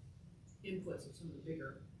inputs of some of the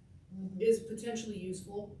bigger is potentially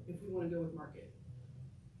useful if we want to go with market.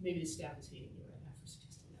 Maybe the staff is hating me right now for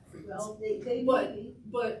suggesting that. well, they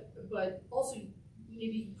But also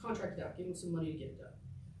maybe contract it out, give them some money to get it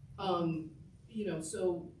done.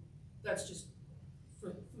 So that's just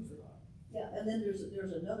for food for thought. Yeah, and then there's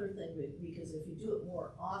another thing, because if you do it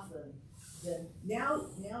more often, then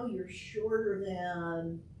now you're shorter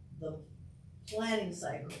than the planning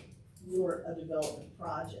cycle for a development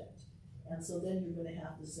project. And so then you're gonna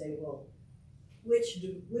have to say, well, which of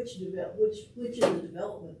the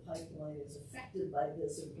development pipeline is affected by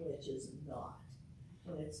this and which is not.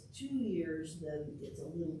 When it's 2 years, then it's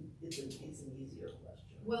an easier your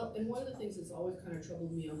question. Well, and one of the things that's always kind of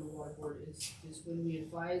troubled me on the water board is when we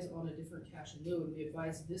advise on a different cash in lieu, and we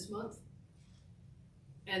advise this month.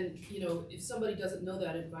 And, you know, if somebody doesn't know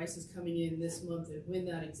that advice is coming in this month and when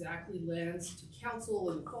that exactly lands to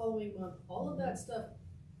council in the following month, all of that stuff,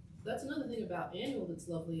 that's another thing about annual that's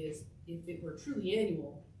lovely is if it were truly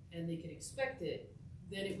annual and they could expect it,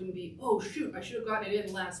 then it wouldn't be, oh shoot, I should have gotten it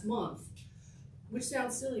in last month. Which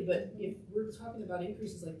sounds silly, but if we're talking about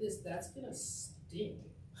increases like this, that's gonna sting.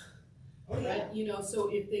 Oh, yeah. Right? You know, so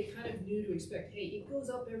if they kind of knew to expect, hey, it goes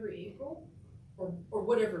up every April, or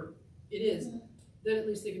whatever it is, then at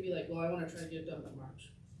least they could be like, well, I wanna try to get it done by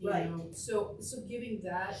March. You Right. know? So giving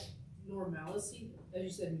that normalcy, as you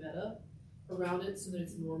said, meta, around it so that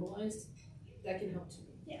it's normalized, that can help too.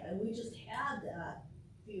 Yeah, and we just had that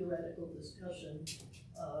theoretical discussion,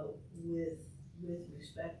 with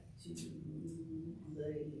respect to the,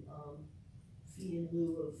 fee in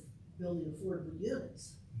lieu of building affordable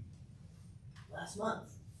units last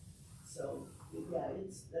month. So, yeah,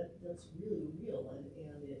 that's really real, and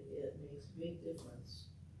it makes big difference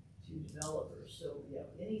to developers. So, yeah,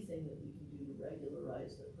 anything that we can do to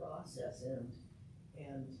regularize the process and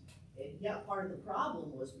yeah, part of the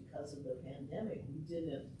problem was because of the pandemic, we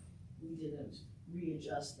didn't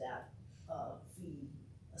readjust that, fee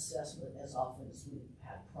assessment as often as we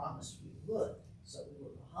had promised we would. So we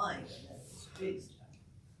were behind, and that was a big step.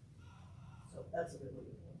 So that's a really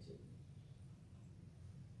good one too.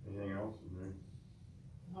 Anything else in there?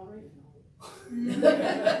 All right.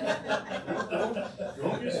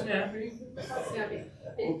 Don't get snappy. Snappy.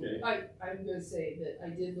 Okay. I'm gonna say that I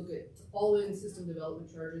did look at all-in system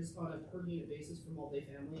development charges on a per unit basis for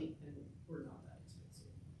multifamily, and we're not that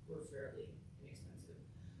expensive. We're fairly inexpensive.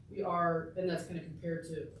 We are, and that's kind of compared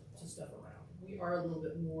to stuff around. We are a little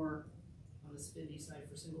bit more on the spendy side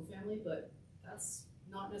for single family, but that's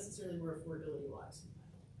not necessarily where affordability lies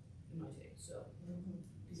in my take, so.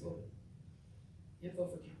 Info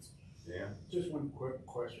for council. Yeah. Just one quick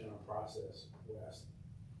question on process, Wes.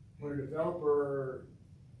 When a developer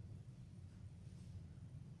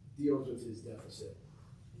deals with his deficit,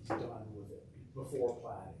 he's done with it before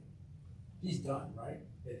planning. He's done, right,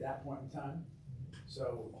 at that point in time?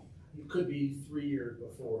 So it could be 3 years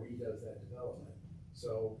before he does that development.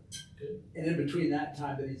 So, and in between that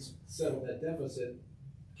time that he's settled that deficit,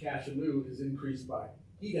 cash in lieu is increased by,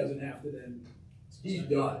 he doesn't have to then, he's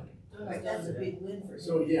done. Right, that's a big win for him.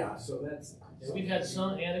 So, yeah, so that's. And we've had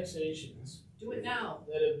some annexations Do it now.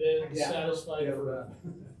 that have been Yeah. satisfied Yeah, for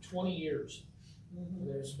 20 years. Mhm.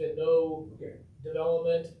 There's been no Okay.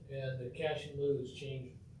 development, and the cash in lieu has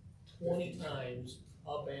changed 20 times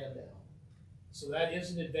up and down. So that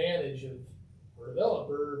is an advantage of, for a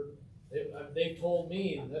developer. They've told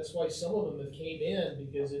me that's why some of them have came in,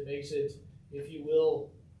 because it makes it, if you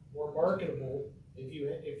will, more marketable. If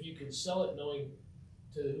you can sell it knowing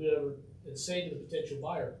to whoever and say to the potential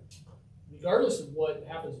buyer, regardless of what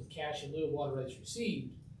happens with cash in lieu of water rights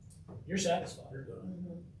received, you're satisfied. You're done.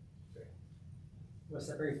 Mhm. Well,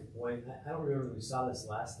 separating from point, I don't remember if we saw this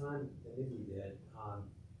last time, I think we did.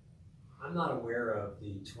 I'm not aware of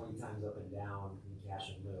the 20 times up and down in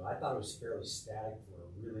cash in lieu. I thought it was fairly static for a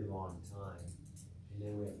really long time, and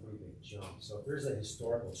then we had a pretty big jump. So if there's a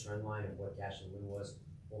historical trend line of what cash in lieu was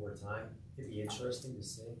over time, it'd be interesting to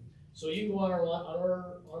see. So you can go on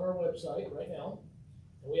our website right now,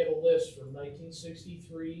 and we have a list from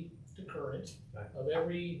 1963 to current of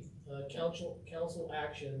every council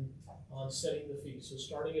action on setting the fee. So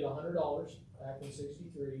starting at $100 back in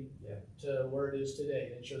 '63 to where it is today,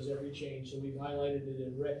 and it shows every change. So we've highlighted it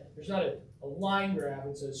in red. There's not a line graph;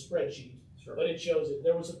 it's a spreadsheet, but it shows it.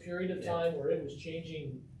 There was a period of time where it was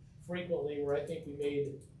changing frequently, where I think we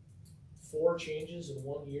made 4 changes in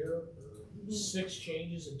 1 year. 6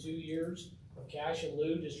 changes in 2 years of cash in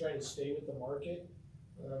lieu, just trying to stay with the market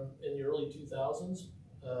in the early 2000s.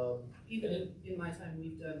 Even in my time,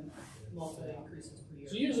 we've done multiple increases per year.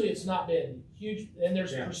 So usually it's not been huge, and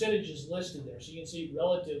there's Yeah. percentages listed there, so you can see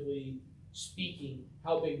relatively speaking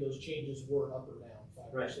how big those changes were up or down,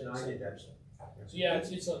 5%, Right, no, I get that. 7%. So yeah,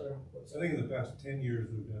 it's on there. I think in the past 10 years,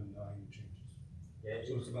 we've done 9 changes. Yeah,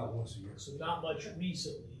 So it's about once a year. So not much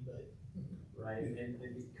recently, but right, and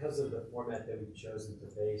because of the format that we've chosen to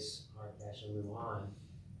base our cash in lieu on,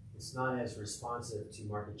 it's not as responsive to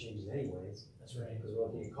market changes anyways, that's right. because we're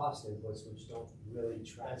looking at cost inputs which don't really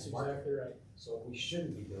track That's the market. exactly right. So we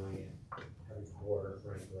shouldn't be doing it every quarter,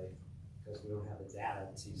 frankly, because we don't have the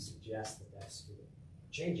data to suggest that that's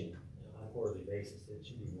changing on a quarterly basis. It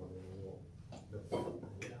should be more than a little.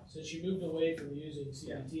 Since you moved away from using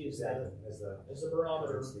CBT as the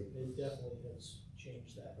barometer, it definitely has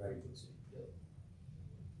changed that Right. frequency. Yep.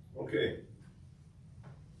 Okay,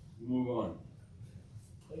 Move on.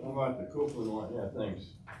 How about the Copeland line? Yeah, thanks.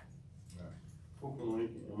 Copeland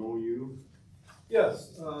Lake MOU?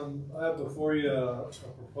 Yes, I have before you a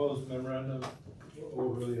proposed memorandum, or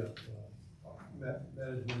really a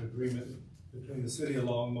management agreement between the city of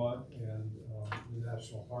Longmont and the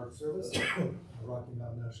National Park Service, Rocky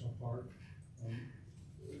Mountain National Park.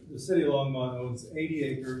 The city of Longmont owns 80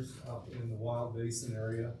 acres up in the Wild Basin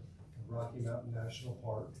area of Rocky Mountain National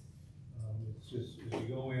Park. It's just, as you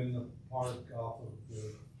go in the park off of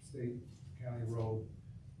the state county road,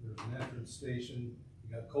 there's an entrance station. You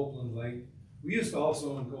got Copeland Lake. We used to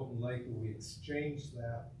also own Copeland Lake, but we exchanged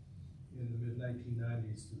that in the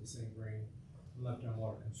mid-1990s to the St. Vrain Left-Hand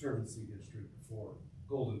Water Conservancy District for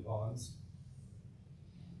Golden Ponds.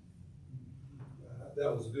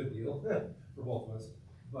 That was a good deal for both of us.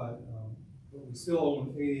 But we still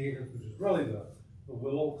own 80 acres, which is really the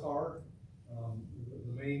willow car,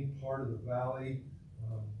 the main part of the valley,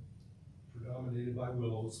 predominated by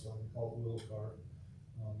willows, so we call it willow car.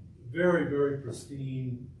 Very, very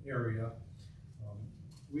pristine area.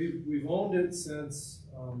 We've owned it since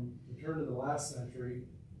the turn of the last century.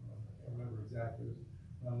 I can't remember exactly,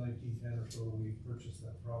 around 1910 or so we purchased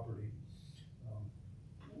that property.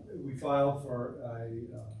 We filed for a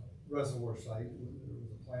reservoir site. There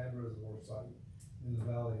was a planned reservoir site in the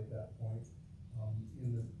valley at that point.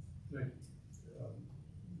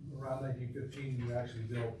 Around 1915, we actually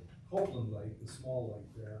built Copeland Lake, the small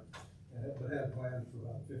lake there, but had plans for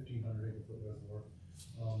about 1,500 acre foot reservoir.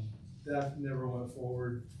 That never went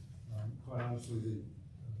forward. Quite honestly, the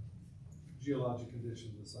geologic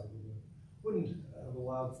conditions of the site wouldn't have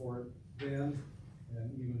allowed for it then,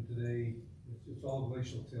 and even today, it's all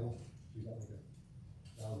glacial till. You got like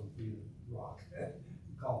 1,000 feet of rock,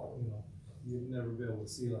 you'd never be able to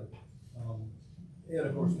seal it. And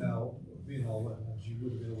of course now, being all wetlands, you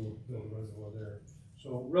wouldn't be able to build a reservoir there.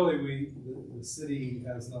 So really, the city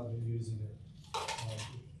has not been using it.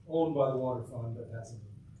 Owned by the water fund, but hasn't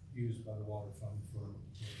been used by the water fund for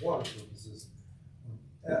water purposes.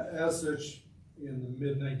 As such, in the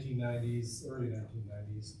mid-1990s, early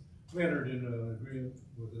 1990s, we entered into an agreement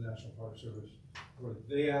with the National Park Service where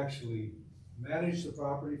they actually manage the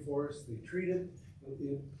property for us. They treat it.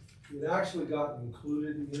 It actually got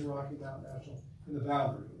included in Rocky Mountain National, in the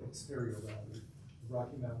boundary, exterior boundary of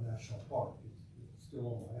Rocky Mountain National Park. It's still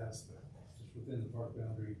on the aspect, just within the park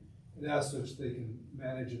boundary. And as such, they can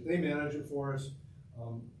manage it. They manage it for us.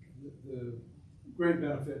 The great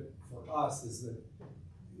benefit for us is that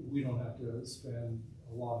we don't have to spend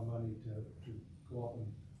a lot of money to go up and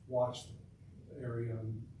watch the area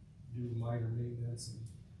and do minor maintenance and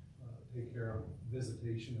take care of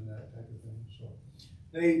visitation and that type of thing. So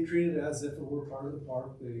they treat it as if it were part of the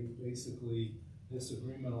park. They basically, this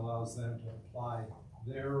agreement allows them to apply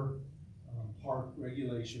their park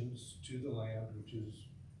regulations to the land, which is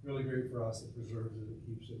really great for us. It preserves it, it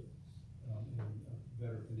keeps it in a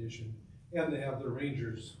better condition. And they have their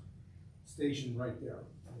rangers stationed right there.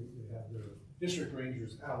 They have their district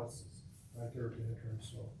ranger's house right there at the entrance.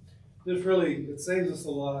 So this really, it saves us a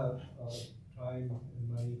lot of time and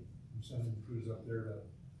money from sending crews up there to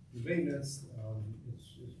do maintenance.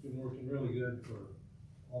 It's been working really good for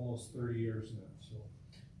almost 30 years now. So,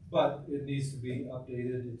 but it needs to be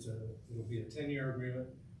updated. It'll be a 10-year agreement,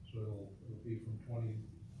 so it'll be from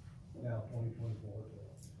 2024 to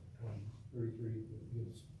 2033. It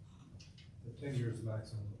gives 10 years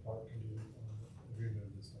maximum the park can do an agreement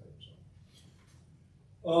of this type.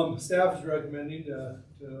 So, staff is recommending to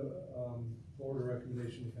forward a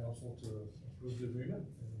recommendation to council to approve the agreement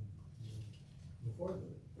and move forward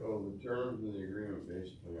with it. So the terms of the agreement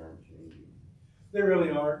basically aren't changing. They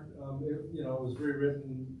really aren't. It was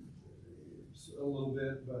rewritten a little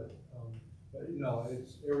bit, but no,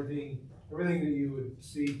 it's everything that you would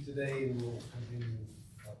see today will continue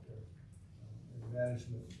up there. And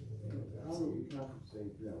management. How do we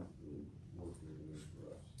compensate them for the work they're doing for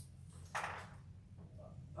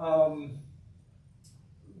us?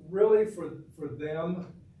 Really, for them,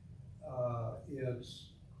 it's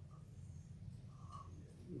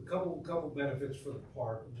a couple benefits for the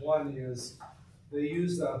park. One is they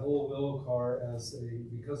use that whole willow car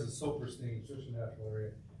because it's so pristine, such a natural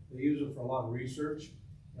area. They use it for a lot of research,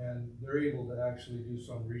 and they're able to actually do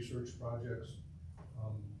some research projects.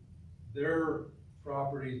 Their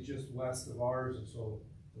property is just west of ours, and so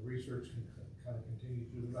the research can kind of continue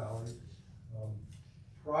through the valley.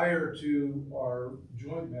 Prior to our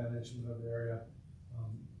joint management of the area,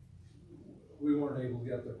 we weren't able to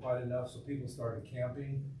get there quite enough, so people started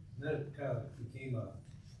camping. And then it kind of became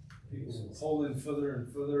people would pull in further and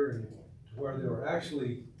further, and to where they were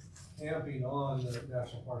actually camping on the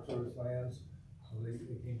National Park Service lands, So they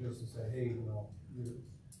came to us and said, hey, you know,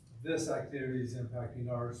 this activity is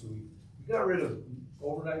impacting ours, so we got rid of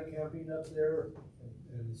overnight camping up there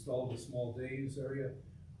and installed a small day use area.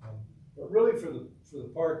 But really for the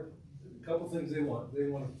park, a couple things they want. They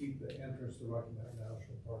want to keep the entrance to Rocky Mountain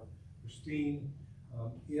National Park pristine.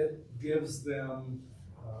 It gives them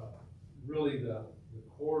really the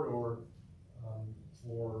corridor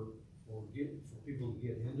for people to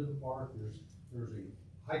get into the park. There's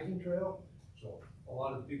a hiking trail, so a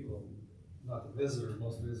lot of the people, not the visitors,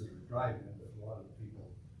 most visitors drive in, but a lot of the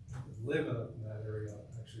people that live in that area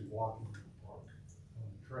actually walking the park on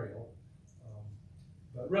the trail.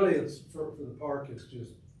 But really, it's for the park. It's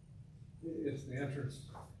the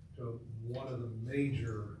entrance to one of the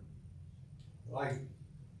major, what I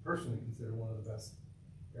personally consider one of the best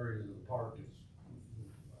areas of the park is the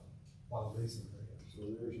Wild Basin area. So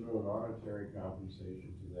there's no monetary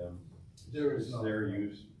compensation to them? There is not. Their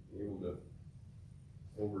use, able to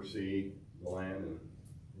oversee the land, and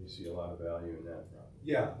they see a lot of value in that property.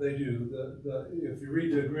 Yeah, they do. If you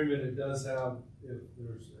read the agreement, it does have, if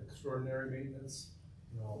there's extraordinary maintenance,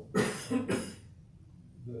 you know,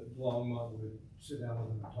 the Longmont would sit down with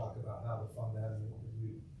them and talk about how to fund that, and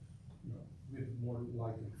we'd more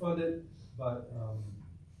likely fund it, but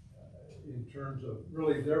in terms of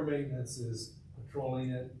really their maintenance is patrolling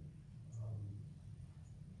it.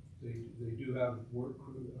 They do have work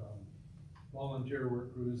crew, volunteer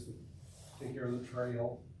work crews that take care of the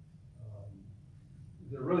trail.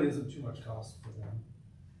 There really isn't too much cost for them,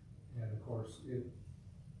 and of course,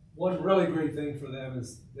 one really great thing for them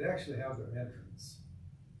is they actually have their entrance.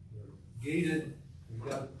 They're gated. You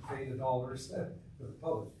got to pay the dollars for the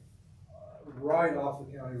public. Right off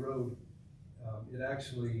the county road, the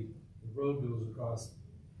road goes across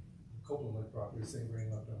the Copeland Lake property, St.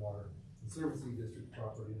 Vrain Left and Water, the Servicing District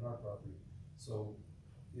property, and our property. So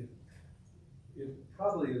it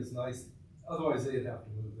probably is nice. Otherwise, they'd have to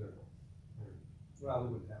move their well, they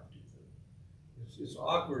wouldn't have to. It's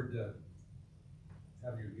awkward to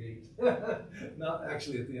have your gate not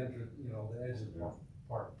actually at the entrance, you know, the edge of the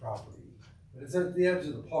park property, but it's at the edge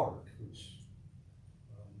of the park, which.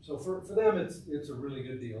 So for them, it's a really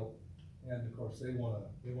good deal, and of course they want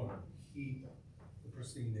to keep the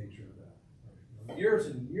pristine nature of that. You know, years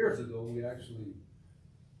and years ago, we actually,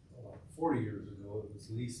 40 years ago, it was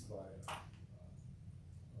leased by a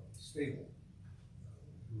stable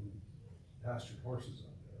who pastured horses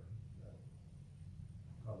up there.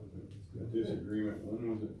 Probably was good. This agreement, when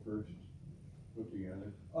was it first put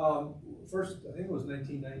together? First, I think it was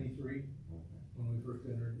 1993 when we first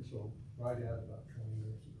entered, so right at about 20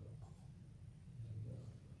 years ago.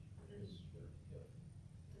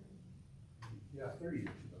 Yeah, 30 years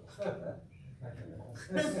ago. I can't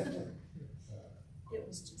remember. It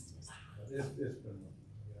was just yesterday. It's been,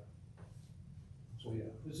 yeah. So yeah,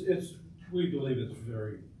 we believe it's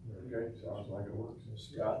very, very. Okay, sounds like it works.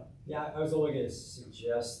 Scott? Yeah, I was only gonna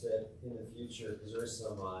suggest that in the future, because there is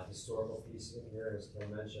some historical piece in here, as Ken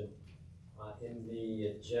mentioned, in the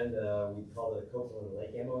agenda, we called it a Copeland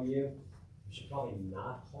Lake MOU. We should probably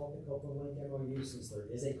not call it a Copeland Lake MOU, since there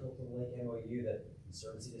is a Copeland Lake MOU that the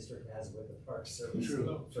Conservancy District has with the Park Service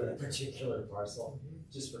for that particular parcel,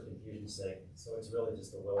 just for confusion's sake. So it's really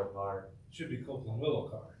just a willow car. Should be Copeland Willow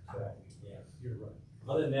Car. Correct. Yeah. You're right.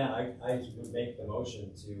 Other than that, I would make the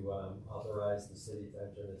motion to authorize the city to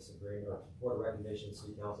enter this agreement, or support a recommendation of the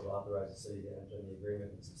city council to authorize the city to enter the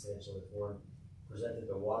agreement in substantial form presented to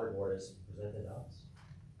the water board as presented to us.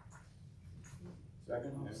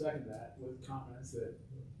 Second? I'll second that with comments that,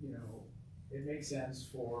 you know, it makes sense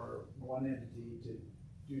for one entity to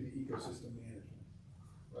do the ecosystem management,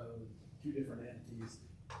 rather than two different entities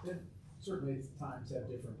that certainly at times have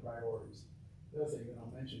different priorities. The other thing that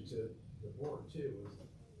I'll mention to the board too is,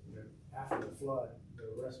 you know, after the flood,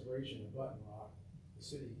 the restoration of Button Rock, the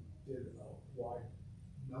city did a wide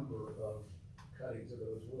number of cuttings of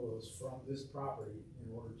those willows from this property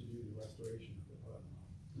in order to do the restoration of the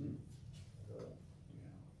Button Rock.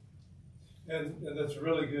 And that's a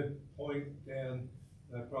really good point, Dan.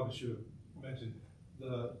 I probably should have mentioned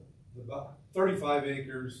the about 35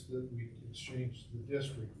 acres that we exchanged the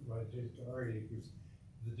district, right, to our acres.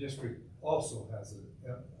 The district also has an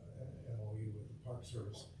MOU with the Park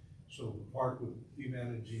Service, so the park would be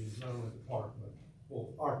managing not only the park but both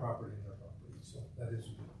our property and their property. So that is a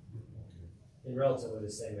good point. In relatively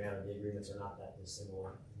the same manner, the agreements are not that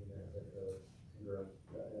dissimilar.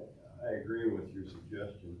 I agree with your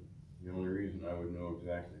suggestion. The only reason I would know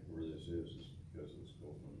exactly where this is because it's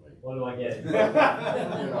Copeland Lake. What do I get? You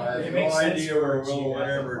know, I have no idea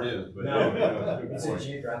wherever it is, but no, it's a good it's point. a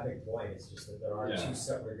geographic point. It's just that there are Yeah. two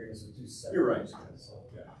separate agreements with two separate. You're right. So,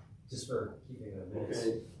 just for keeping the minutes.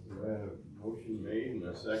 Okay, we have a motion made and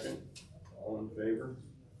a second. All in favor?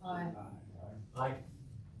 Aye. Aye.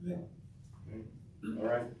 All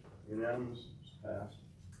right, unanimous, passed.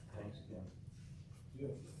 Thanks, Ken.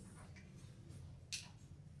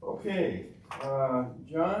 Okay,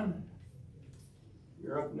 John,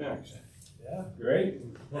 you're up next. Yeah, great.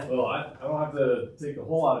 Well, I don't have to take a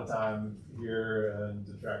whole lot of time here and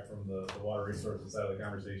detract from the water resources side of the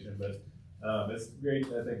conversation, but it's great.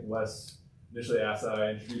 I think Wes initially asked that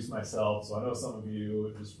I introduce myself, so I know some of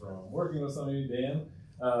you just from working with some of you, Dan,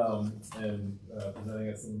 and presenting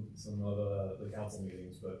at some of the council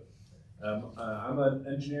meetings. But I'm an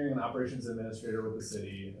engineering and operations administrator with the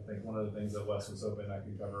city. I think one of the things that Wes was hoping I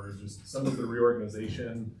could cover is just some of the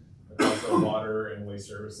reorganization across our water and waste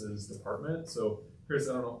services department. So, Chris,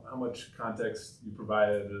 I don't know how much context you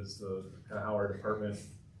provided as to kind of how our department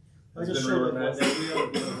has been reorganized. We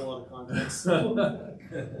haven't given a lot of context.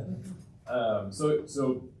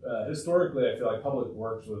 So historically, I feel like Public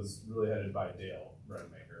Works was really headed by Dale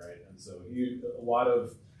Redemaker, right? And so a lot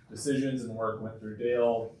of decisions and work went through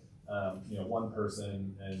Dale, one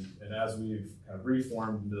person, and as we've kind of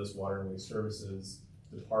reformed into this water and waste services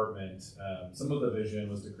department, some of the vision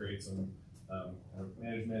was to create some kind of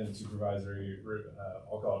management and supervisory,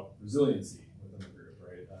 I'll call it resiliency within the group,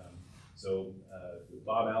 right? So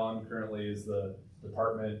Bob Allen currently is the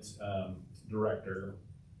department director.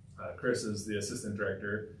 Chris is the assistant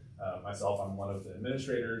director. Myself, I'm one of the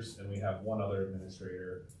administrators, and we have one other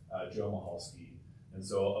administrator, Joe Mahalski. And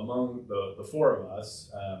so among the four of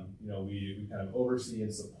us, we kind of oversee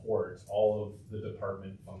and support all of the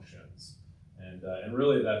department functions. And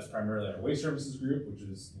really that's primarily our waste services group, which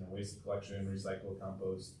is waste collection, recycle,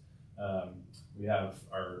 compost. We have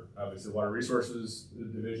our obviously water resources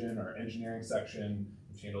division, our engineering section,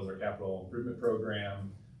 which handles our capital improvement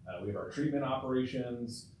program. We have our treatment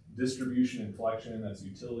operations, distribution and collection, that's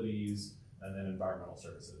utilities, and then environmental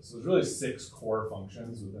services. So there's really 6 core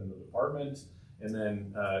functions within the department. And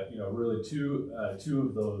then, really two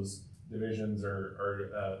of those divisions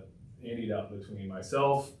are andied up between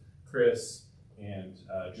myself, Chris, and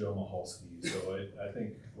Joe Mahalski. So I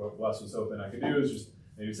think what Wes was hoping I could do is just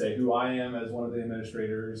maybe say who I am as one of the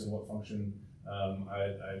administrators and what function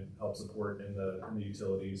I help support in the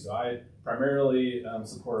utilities. So I primarily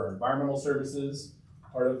support our environmental services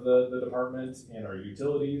part of the department, and our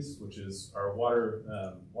utilities, which is our water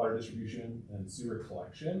distribution and sewer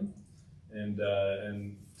collection. And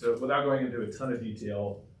so without going into a ton of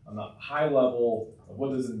detail, on the high level of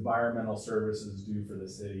what does environmental services do for the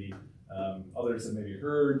city, others have maybe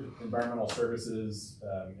heard environmental services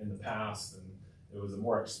in the past, and it was a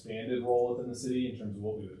more expanded role within the city in terms of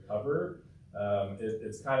what we would cover.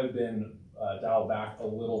 It's kind of been dialed back a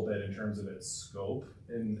little bit in terms of its scope,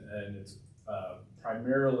 and it's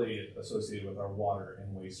primarily associated with our water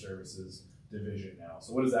and waste services division now.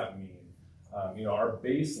 So what does that mean? Our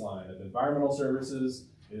baseline of environmental services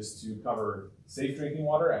is to cover Safe Drinking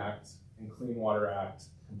Water Act and Clean Water Act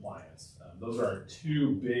compliance. Those are our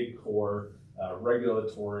 2 big core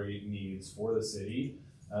regulatory needs for the city.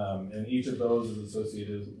 And each of those is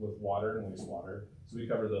associated with water and wastewater. So we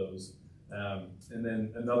cover those. And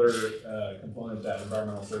then another component that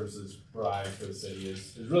environmental services provide for the city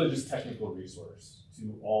is really just technical resource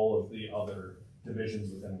to all of the other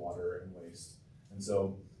divisions within water and waste. And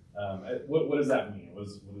so what does that mean? What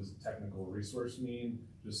does technical resource mean?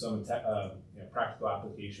 Just some practical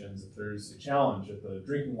applications. If there's a challenge at the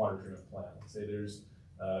drinking water treatment plant, let's say there's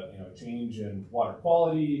a change in water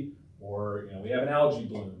quality, or we have an algae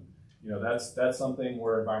bloom. That's something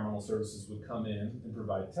where environmental services would come in and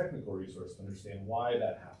provide technical resource to understand why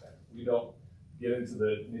that happened. We don't get into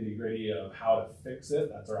the nitty-gritty of how to fix it.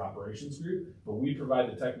 That's our operations group, but we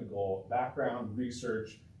provide the technical background,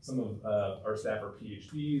 research. Some of our staff are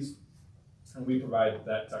PhDs, and we provide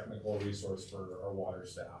that technical resource for our water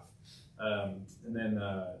staff. And then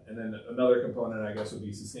another component, I guess, would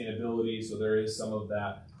be sustainability. So there is some of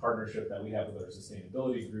that partnership that we have with our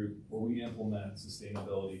sustainability group, where we implement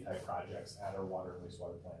sustainability type projects at our water and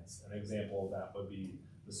wastewater plants. An example of that would be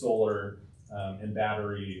the solar and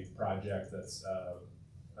battery project that's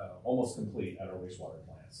almost complete at our wastewater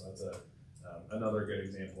plant. So that's another good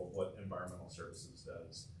example of what environmental services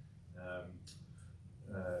does.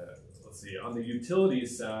 Let's see, on the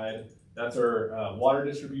utilities side, that's our water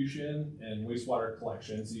distribution and wastewater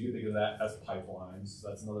collection. So you can think of that as pipelines. So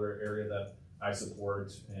that's another area that I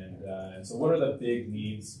support. And so what are the big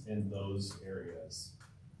needs in those areas?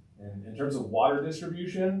 And in terms of water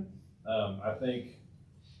distribution, I think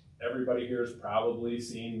everybody here has probably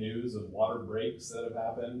seen news of water breaks that have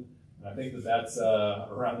happened And I think that that's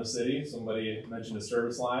around the city. Somebody mentioned a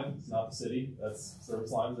service line. It's not the city. That's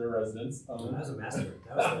service lines are residents. That was a master.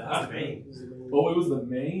 That was the main. Oh, it was the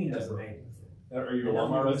main. That was the main. Are you a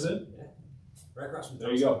Longmont resident? Yeah. Right across from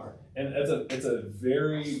There you go. And it's a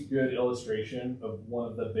very good illustration of one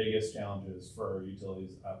of the biggest challenges for our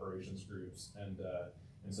utilities operations groups.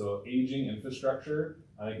 And so aging infrastructure,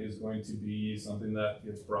 I think, is going to be something that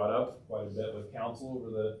gets brought up quite a bit with council over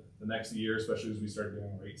the next year, especially as we start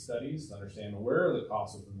doing rate studies to understand where are the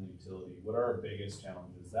costs within the utility, what are our biggest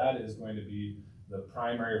challenges. That is going to be the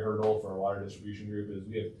primary hurdle for our water distribution group. Is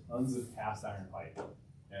we have tons of cast iron pipe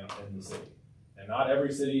in the city. And not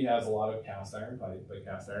every city has a lot of cast iron pipe, but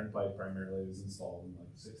cast iron pipe primarily was installed in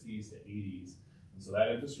like 60s to 80s. And so that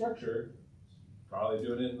infrastructure, probably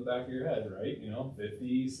doing it in the back of your head, right?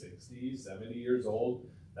 50, 60, 70 years old,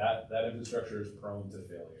 that infrastructure is prone to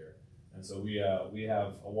failure. And so we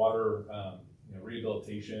have a water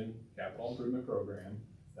rehabilitation capital improvement program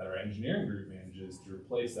that our engineering group manages to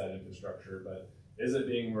replace that infrastructure, but is it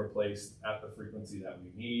being replaced at the frequency that we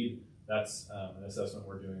need? That's an assessment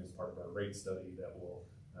we're doing as part of our rate study that will,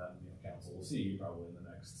 council will see probably in the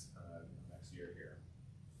next year here.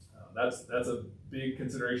 That's a big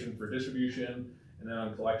consideration for distribution, and then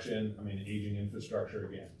on collection, aging infrastructure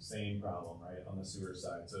again, same problem, right, on the sewer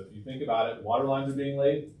side. So if you think about it, water lines are being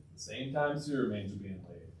laid, at the same time sewer mains are being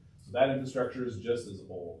laid. So that infrastructure is just as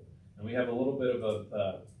old, and we have a little bit of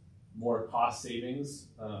a more cost savings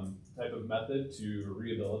type of method to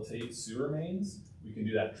rehabilitate sewer mains. We can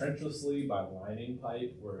do that trenchlessly by lining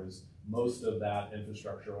pipe, whereas most of that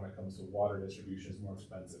infrastructure when it comes to water distribution is more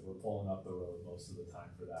expensive. We're pulling up the road most of the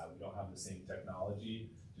time for that. We don't have the same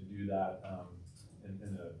technology to do that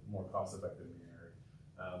in a more cost-effective manner.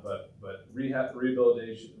 But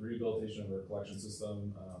rehabilitation of our collection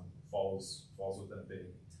system falls within a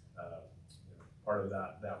big part of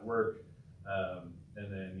that work.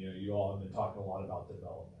 And then you all have been talking a lot about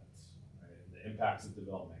development, right? And the impacts of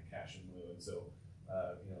development, cash and lieu. And so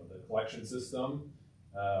the collection system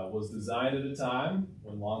was designed at a time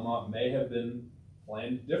when Longmont may have been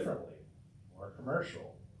planned differently, more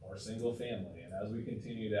commercial, more single family. And as we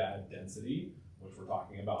continue to add density, which we're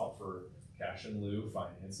talking about for cash and lieu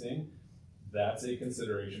financing, that's a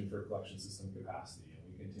consideration for collection system capacity.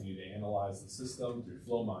 And we continue to analyze the system through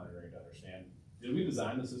flow monitoring to understand, did we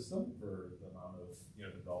design the system for the amount of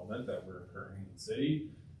development that we're incurring in the city?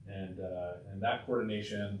 And that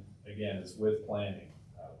coordination, again, is with planning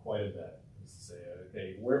quite a bit. Is to say,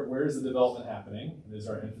 okay, where is the development happening, and is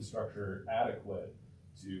our infrastructure adequate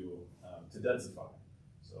to densify?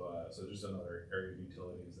 So just another area of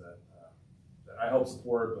utilities that I help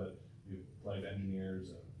support, but we have plenty of engineers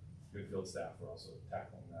and good field staff who are also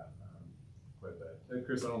tackling that quite a bit. And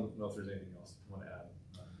Chris, I don't know if there's anything else you want to add.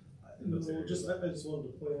 No, I just wanted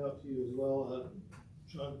to point out to you as well,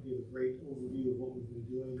 John gave a great overview of what we've been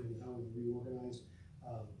doing and how we've reorganized.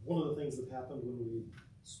 One of the things that happened when we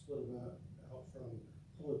split out from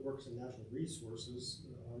Public Works and Natural Resources,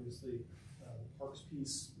 obviously the Parks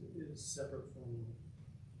piece is separate from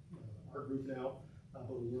our group now,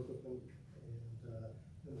 but we work with them.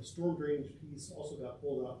 And the storm drainage piece also got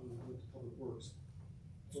pulled out and went to Public Works.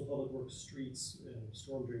 So Public Works streets and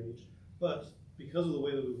storm drainage. But because of the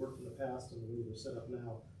way that we worked in the past and the way we're set up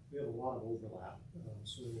now, we have a lot of overlap.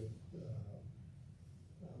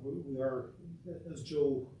 We are, as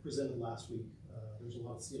Joe presented last week, there's a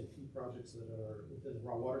lot of CFP projects that are within the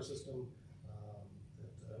raw water system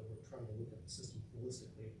that we're trying to look at the system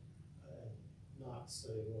holistically and not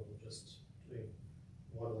say, well, we're just doing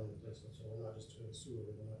water line replacement, so we're not just doing sewer,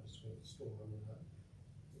 we're not just doing storm,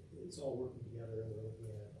 it's all working together and we're looking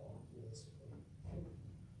at it all holistically.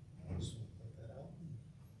 Just want to point that out.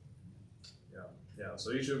 Yeah,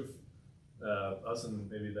 so each of us and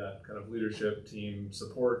maybe that kind of leadership team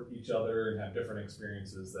support each other and have different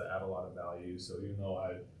experiences that add a lot of value. So even though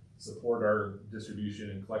I support our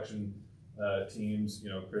distribution and collection teams,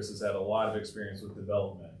 Chris has had a lot of experience with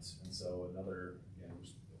development. And so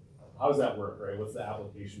how does that work, right? What's the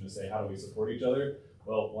application to say, how do we support each other?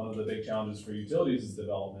 Well, one of the big challenges for utilities is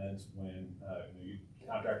development when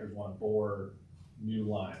contractors want to bore new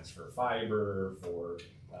lines for fiber, for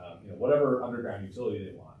whatever underground utility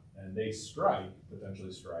they want. And they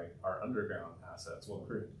potentially strike our underground assets. Well,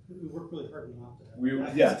 we work really hard not to have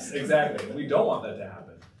that. Yes, exactly. We don't want that to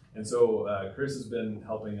happen. And so Chris has been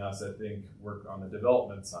helping us, I think, work on the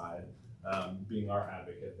development side, being our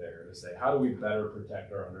advocate there to say, how do we better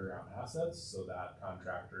protect our underground assets so that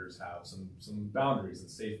contractors have some boundaries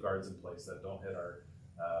and safeguards in place that don't hit our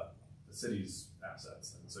the city's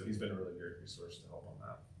assets. And so he's been a really great resource to help on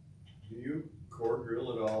that. Do you core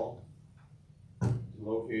drill at all to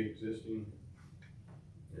locate existing,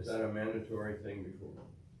 is that a mandatory thing before?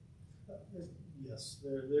 Yes,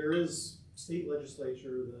 there is state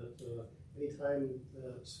legislature that, anytime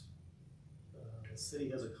that, the city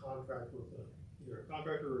has a contract with either a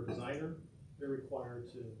contractor or a designer, they're required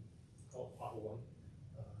to pothole one,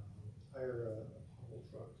 hire a pothole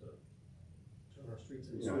truck to turn our streets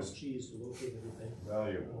into Swiss cheese to locate everything.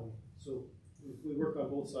 Valuable. So we work on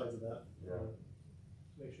both sides of that. Yeah.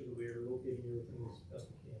 To make sure that we are locating everything as best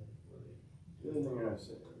we can before they. The other thing I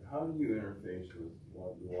said, how do you interface with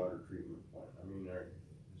the water treatment plant? I mean,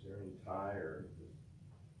 is there any tie or?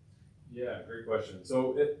 Yeah, great question.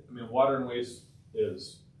 So water and waste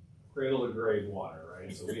is cradle to grave water,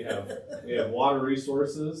 right? So we have water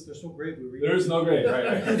resources. There's no grave. There's no grave, right?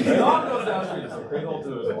 It all goes downstream. So cradle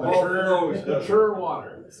to mature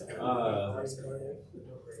water.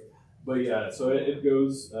 But yeah, so it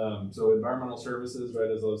goes. So environmental services,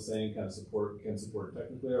 right, as I was saying, can support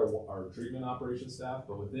technically our treatment operations staff,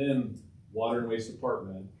 but within water and waste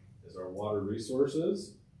department is our water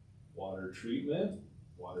resources, water treatment,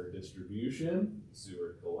 water distribution,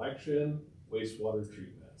 sewer collection, wastewater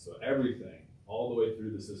treatment. So everything, all the way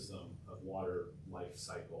through the system of water life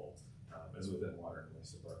cycle is within water and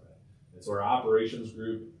waste department. And so our operations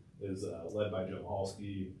group is led by Jim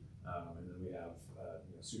Halsky, and then we have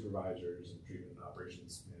supervisors and treatment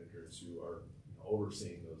operations managers who are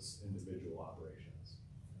overseeing those individual operations.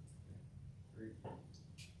 Great.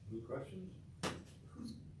 Any questions?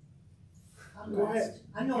 I'm Go last. ahead.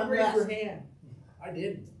 I know I'm Raise last. your hand. I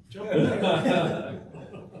didn't. Jump in there.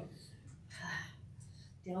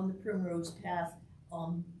 Down the Primrose Path,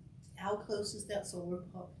 how close is that solar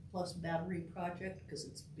plus battery project? Because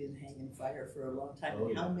it's been hanging fire for a long time. Oh,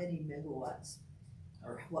 And how yeah. many megawatts?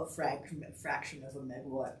 Or what fraction of a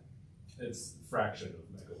megawatt? It's fraction of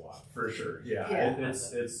megawatt for sure. Yeah, Yeah.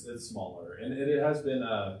 It's smaller, and it has been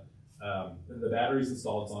the batteries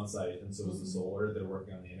installed, it's on site, and so is the solar. They're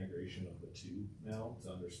working on the integration of the two now to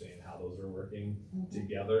understand how those are working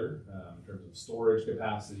together in terms of storage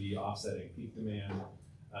capacity, offsetting peak demand.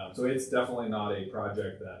 So it's definitely not a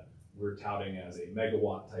project that we're touting as a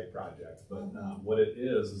megawatt type project, but what it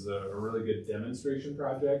is a really good demonstration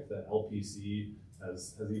project that LPC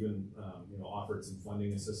has even offered some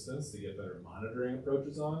funding assistance to get better monitoring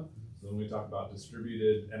approaches on. So when we talk about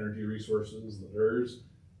distributed energy resources, the DERs,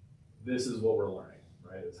 this is what we're learning,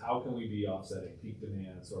 right? It's how can we be offsetting peak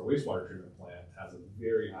demand? So our wastewater treatment plant has a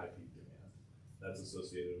very high peak demand that's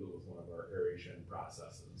associated with one of our aeration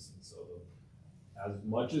processes. And so as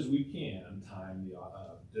much as we can time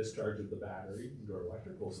the discharge of the battery into our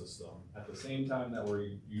electrical system at the same time that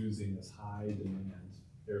we're using this high demand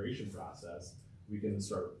aeration process, we can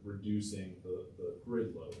start reducing the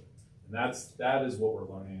grid load. And that is what we're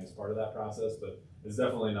learning as part of that process, but it's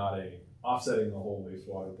definitely not a offsetting the whole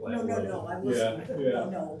wastewater plant. No, I wasn't. Yeah.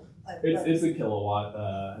 No. It's a kilowatt,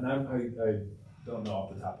 and I don't know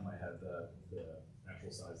off the top of my head the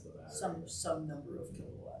actual size of the battery. Some number of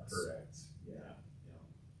kilowatts. Correct. Yeah.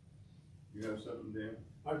 You have something, Dan?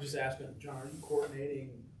 I was just asking, John, are you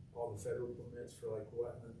coordinating all the federal permits for like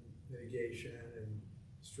wetland mitigation and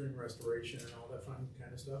stream restoration and all that fun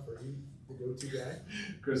kind of stuff? Are you the go-to guy?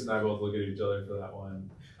 Chris and I both look at each other for that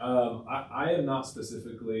one. I am not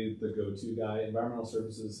specifically the go-to guy. Environmental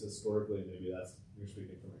services historically, maybe you're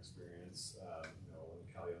speaking from experience. When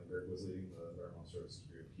Cal Youngberg was leading the environmental services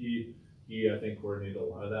group, he I think coordinated a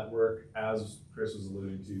lot of that work. As Chris was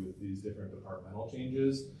alluding to with these different departmental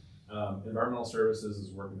changes, environmental services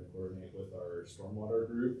is working to coordinate with our stormwater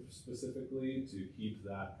group specifically to keep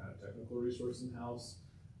that kind of technical resource in house.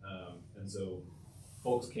 And so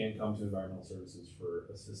folks can come to environmental services for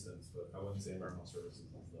assistance, but I wouldn't say environmental services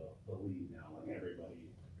is the lead now. Like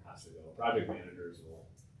everybody has to go. Project managers will.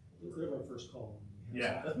 They're my first call.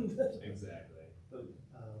 Yeah, exactly. But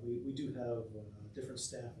we do have different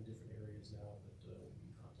staff in different areas now that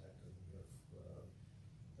we contact them with,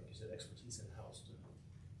 like you said, expertise in house to.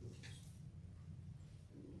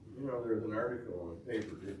 There's an article in the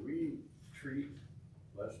paper. Did we treat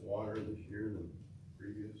less water this year than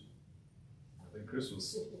previous? I think Chris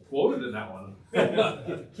was quoted in that one.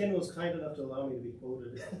 Ken was kind enough to allow me to be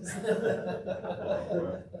quoted.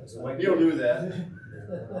 He'll do that.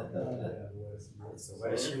 So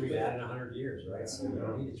last year we've had in 100 years, right? So we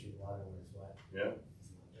don't need to treat water when it's wet. Yeah.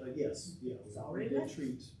 Yes, yeah. It's We already did there.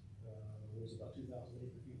 treat, it was about 2,000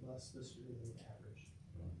 acre feet less this year than the average.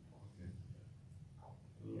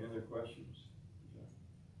 Any other questions?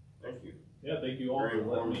 Thank you. Yeah, thank you all Very for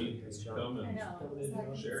letting me informative. come I and know, it's like,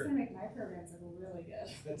 it's share. gonna make my programs look really good.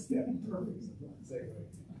 That's perfect.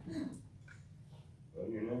 Well,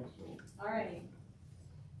 you're next. So. Alrighty.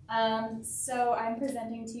 So I'm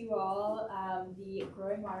presenting to you all the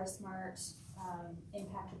Growing Water Smart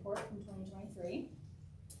Impact Report from 2023.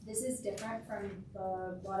 This is different from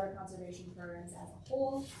the water conservation programs as a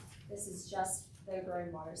whole. This is just the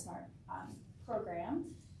Growing Water Smart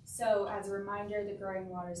program. So as a reminder, the Growing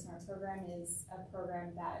Water Smart program is a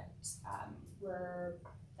program that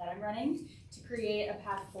I'm running to create a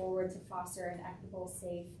path forward to foster an equitable,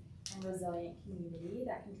 safe, and resilient community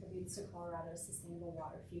that contributes to Colorado's sustainable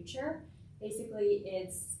water future. Basically,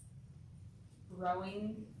 it's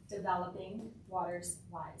growing, developing water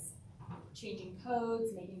supplies, changing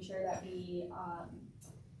codes, making sure that we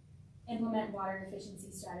implement water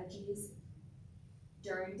efficiency strategies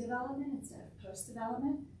during development instead of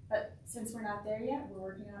post-development. But since we're not there yet, we're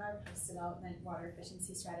working on our post-development water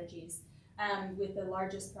efficiency strategies, with the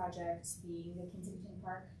largest project being the Kensington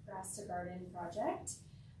Park Grass to Garden project.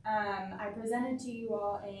 I presented to you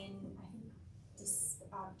all in, I think, this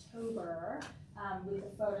October with the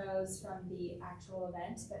photos from the actual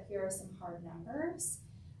event, but here are some hard numbers.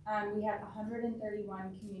 We had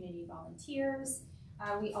 131 community volunteers.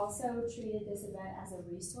 We also treated this event as a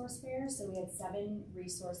resource fair, so we had 7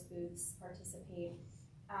 resource booths participate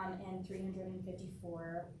and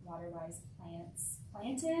 354 water-wise plants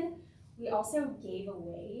planted. We also gave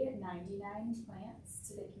away 99 plants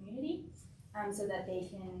to the community so that they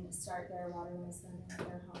can start their water-wise garden at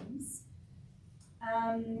their homes.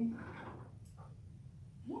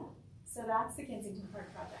 Yeah, so that's the Kensington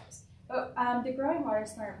Park project. But the Growing Water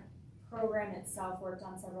Smart program itself worked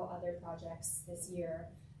on several other projects this year.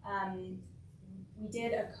 We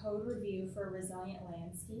did a code review for resilient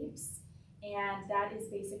landscapes, and that is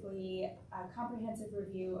basically a comprehensive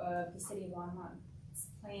review of the City of Longmont's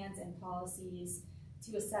plans and policies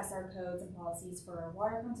to assess our codes and policies for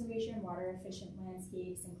water conservation, water efficient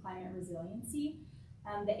landscapes, and climate resiliency.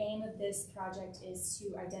 The aim of this project is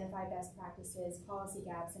to identify best practices, policy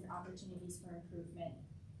gaps, and opportunities for improvement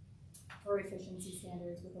for efficiency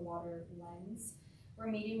standards with a water lens. We're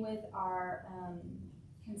meeting with our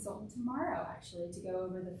consultant tomorrow, actually, to go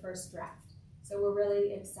over the first draft. So we're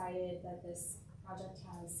really excited that this project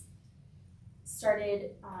has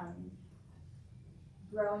started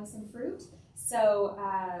growing some fruit. So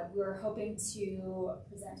we're hoping to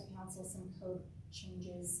present to council some code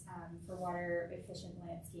changes for water efficient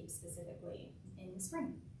landscapes specifically in the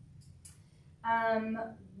spring.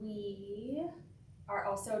 We are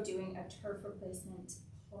also doing a turf replacement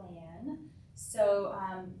plan. So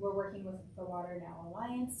we're working with the Water Now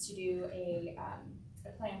Alliance to do a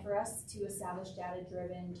plan for us to establish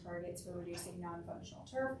data-driven targets for reducing non-functional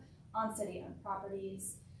turf on city-owned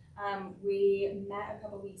properties. We met a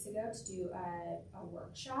couple weeks ago to do a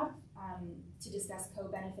workshop to discuss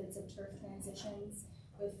co-benefits of turf transitions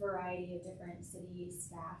with a variety of different city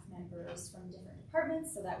staff members from different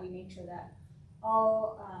departments, so that we make sure that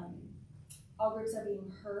all groups are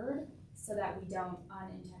being heard, so that we don't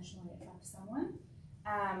unintentionally affect someone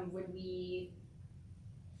when we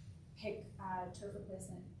pick turf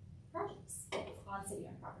replacement projects on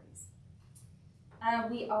city-owned properties.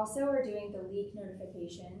 We also are doing the leak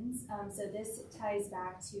notifications. So this ties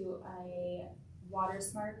back to a Water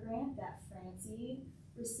Smart grant that Francie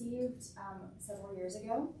received several years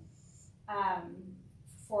ago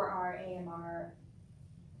for our AMR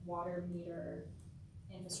water meter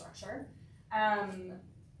infrastructure.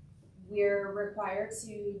 We're required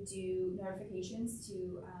to do notifications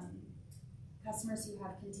to customers who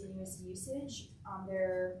have continuous usage on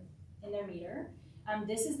in their meter.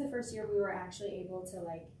 This is the first year we were actually able to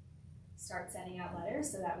start sending out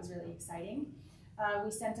letters, so that was really exciting.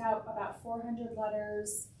 We sent out about 400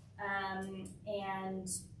 letters, and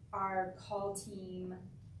our call team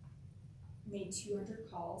made 200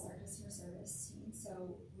 calls, our customer service team,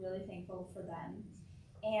 so really thankful for them.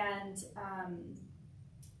 And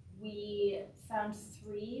we found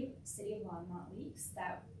 3 City of Longmont leaks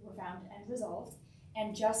that were found and resolved,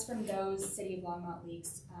 and just from those City of Longmont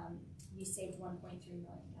leaks, we saved 1.3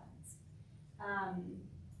 million gallons.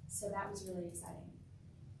 So that was really exciting.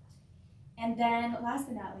 And then last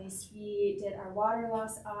but not least, we did our water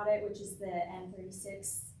loss audit, which is the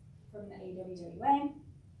N36 from the AWWA.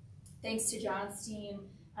 Thanks to John's team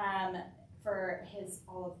for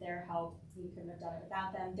all of their help. We couldn't have done it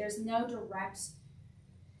without them. There's no direct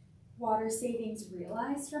water savings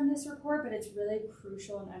realized from this report, but it's really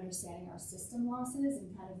crucial in understanding our system losses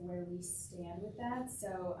and kind of where we stand with that.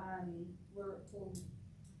 So we'll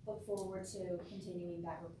look forward to continuing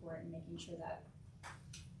that report and making sure that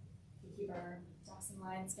we keep our ducks in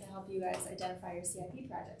line. It's going to help you guys identify your CIP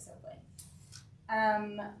projects, hopefully.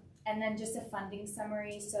 and then just a funding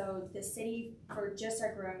summary. So the city, for just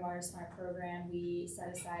our Growing Water Smart program, we set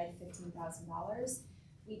aside $15,000.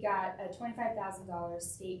 We got a $25,000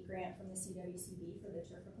 state grant from the CWCB for the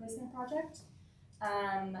turf replacement project.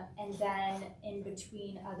 And then in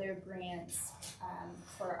between other grants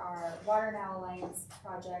for our Water Now Alliance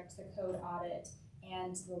project, the code audit,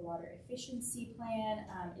 and the water efficiency plan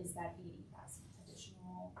is that $80,000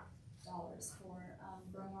 additional dollars for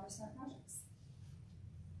Growing Water Smart projects.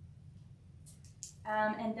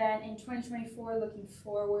 And then in 2024, looking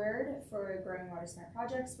forward for Growing Water Smart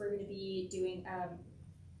projects, we're going to be doing a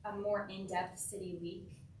more in-depth city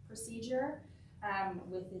leak procedure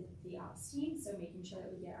with the ops team, so making sure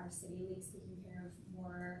that we get our city leaks taken care of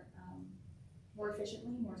more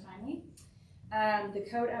efficiently, more timely. The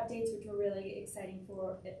code updates, which we're really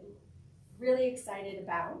excited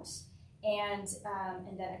about, and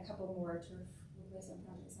then a couple more turf replacement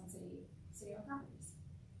projects on city-owned properties.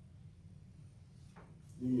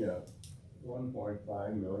 The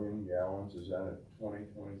 1.5 million gallons, is that a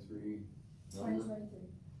 2023 number? 2023.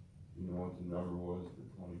 You know what the number was for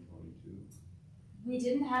 2022? We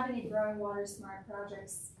didn't have any Growing Water Smart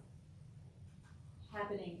projects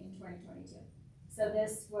happening in 2022. So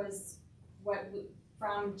this was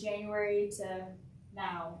from January to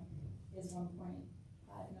now is 1.5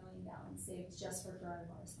 million gallons saved just for Growing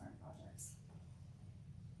Water Smart projects.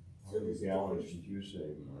 How many gallons did you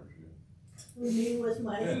save, Marcia? For me was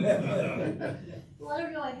my, well, I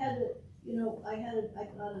don't know, I got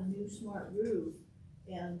a new smart roof,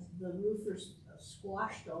 and the roofers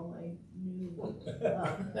squashed all my new,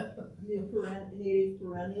 native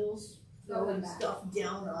perennials, throwing stuff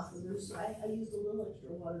down off the roof, so I used a little extra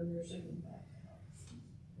water nursing them back.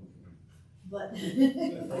 But.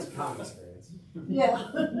 That's a common experience.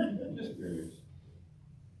 Yeah. Just curious.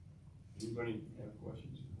 Anybody have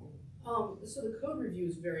questions? So the code review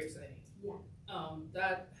is very exciting. Yeah.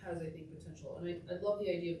 That has, I think, potential, and I love the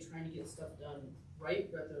idea of trying to get stuff done right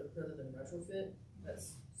rather than retrofit.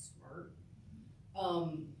 That's smart.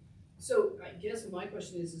 So I guess my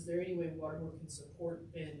question is there any way Waterboard can support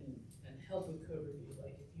and help with code review?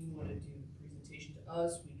 Like if you want to do a presentation to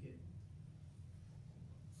us, we could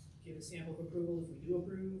give a sample of approval if we do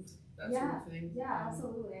approve, that sort of thing. Yeah,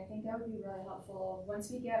 absolutely. I think that would be really helpful.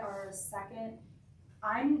 Once we get our second,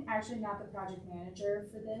 I'm actually not the project manager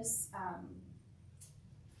for this.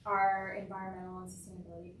 Our environmental and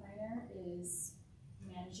sustainability planner is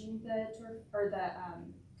managing the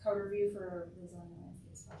code review for the zoning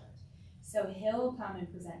landscapes project. So he'll come and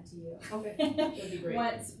present to you. Okay, that'd be great.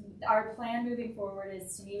 Once our plan moving forward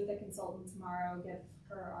is to meet with the consultant tomorrow, give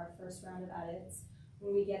her our first round of edits.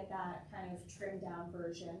 When we get that kind of trimmed down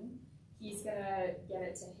version, he's gonna get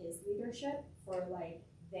it to his leadership for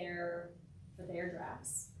their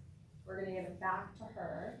drafts. We're gonna give it back to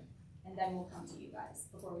her, and then we'll come to you guys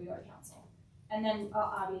before we go to council. And then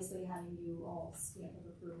obviously having you all stamp of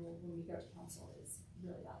approval when we go to council is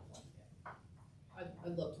really valuable.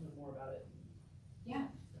 I'd love to know more about it. Yeah.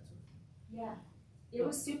 Yeah. It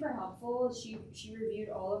was super helpful. She reviewed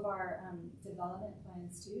all of our development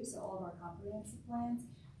plans too, so all of our comprehensive plans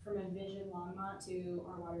from Envision Longmont to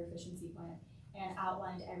our water efficiency plan, and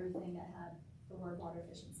outlined everything that had the word water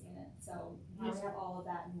efficiency in it. So now we have all of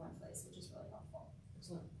that in one place, which is really helpful.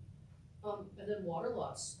 Excellent. And then water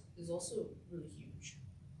loss is also really huge.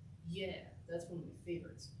 Yeah, that's one of my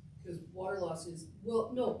favorites. Because water loss is,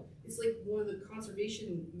 well, no, it's like one of the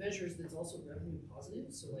conservation measures that's also revenue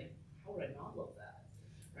positive. So like, how would I not love that?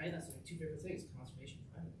 Right? That's like two favorite things, conservation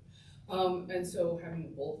and revenue. And so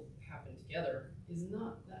having both happen together is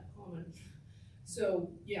not that common.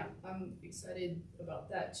 So yeah, I'm excited about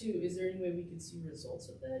that too. Is there any way we can see results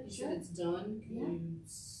of that? You said it's done. Can you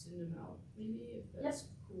send them out maybe if that's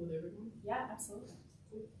cool with everyone? Yeah, absolutely.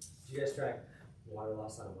 Cool. Do you guys track water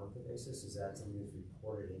loss on a monthly basis? Is that something that's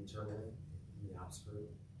reported internally in the ops group?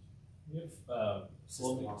 We have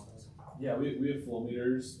System loss does? Yeah, we have flow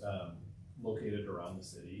meters located around the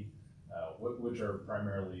city, which are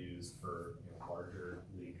primarily used for larger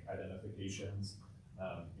leak identifications.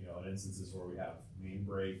 In instances where we have main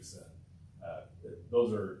breaks, and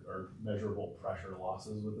those are measurable pressure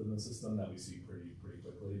losses within the system that we see pretty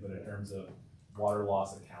quickly. But in terms of water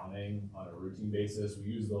loss accounting on a routine basis,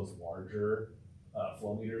 we use those larger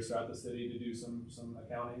flow meters throughout the city to do some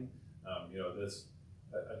accounting.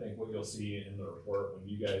 I think what you'll see in the report when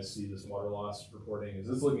you guys see this water loss reporting is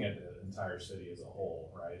it's looking at the entire city as a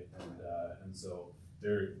whole, right? And so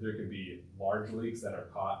there could be large leaks that are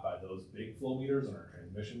caught by those big flow meters in our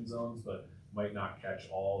transmission zones, but might not catch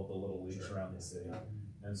all of the little leaks around the city.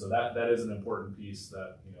 And so that is an important piece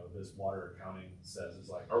that, you know, this water accounting says is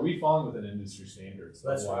like, are we falling within industry standards? So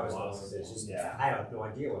that's what I Water was loss? going with. It's just, Yeah. I have no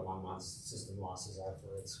idea what Longmont's system losses are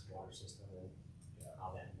for its water system and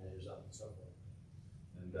how that measures up and so forth.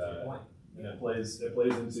 And, That's your point. and it plays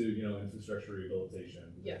into, you know, infrastructure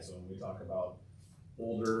rehabilitation. Yeah. So when we talk about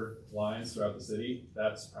older lines throughout the city,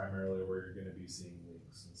 that's primarily where you're gonna be seeing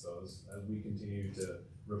leaks. And so as we continue to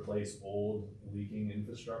replace old leaking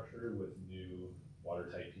infrastructure with new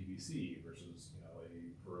watertight PVC versus, you know,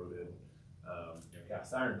 a corroded, you know,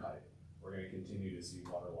 cast iron pipe, we're gonna continue to see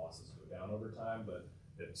water losses go down over time, but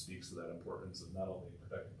it speaks to that importance of not only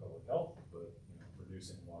protecting public health, but, you know,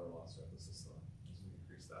 reducing water loss throughout the system as we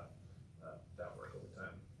increase that work over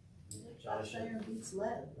time. Cast iron beats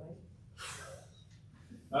lead, right?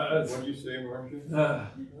 What'd you say, Marcia?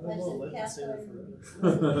 I said cast iron beats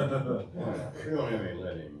lead. We don't have any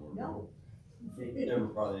lead anymore. No. Never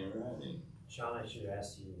probably ever had any. Sean, I should have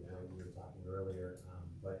asked you, we were talking earlier,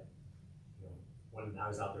 but, you know, when I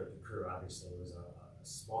was out there with the crew, obviously it was a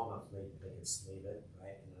small enough leak that they could sleeve it,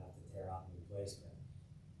 right, and not have to tear out and replace it.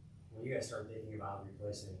 When you guys start thinking about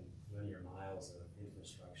replacing linear miles of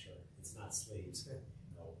infrastructure, it's not sleeves.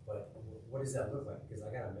 No. But what does that look like? Because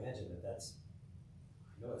I gotta imagine that's,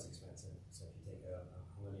 I know it's expensive, so if you take a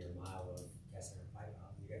linear mile of cast iron pipe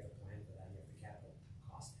out, you got to plan for that, you have to capital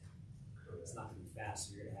cost it. It's not gonna be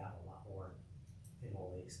fast, so you're gonna have a lot more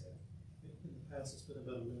pinhole leaks. In the past, it's been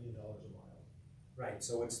about $1 million a mile. Right,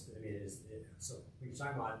 so so when you're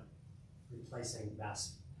talking about replacing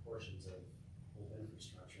vast portions of old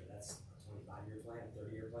infrastructure, that's a 25-year plan, a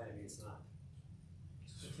 30-year plan, I mean, it's not.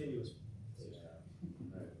 It's continuous.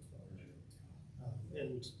 Right.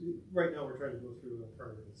 And right now, we're trying to go through a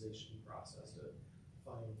prioritization process to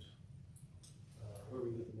find where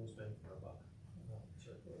we get the most bang for our buck.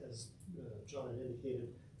 As John had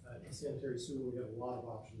indicated, in sanitary sewer, we have a lot of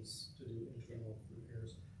options to do internal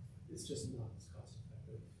repairs. It's just not as cost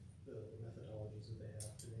effective, the methodologies that they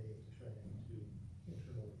have today to try and do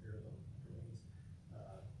internal repairs on drains.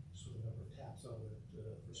 So the number of taps on it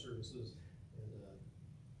for services and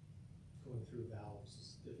going through valves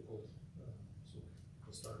is difficult. So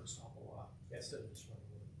we'll start and stop a lot instead of just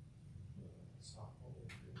running stop all the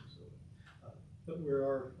way through. So, but we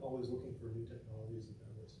are always looking for new technologies and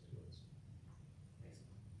better ways to do it.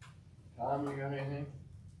 Tom, you got anything?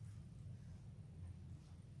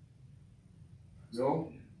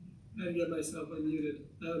 No? I had to get myself unmuted.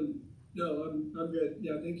 No, I'm good.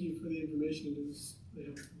 Yeah, thank you for the information. It was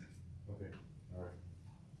really helpful. Okay, all right.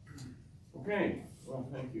 Okay, well,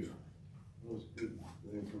 thank you. That was good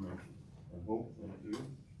information. I hope, thank you.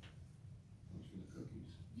 Thanks for the cookies.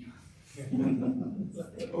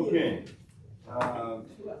 Okay.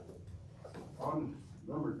 On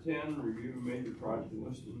number 10, review major project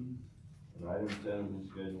listing. And item 10 is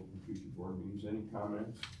scheduled for future board meetings. Any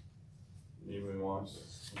comments? Anybody wants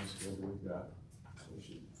on the schedule we've got?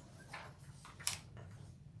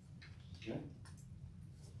 Okay.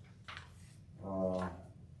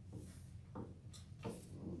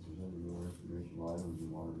 If there's any more informational items you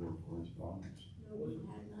want to go correspondence? No, we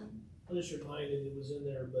had none. I'll just remind it was in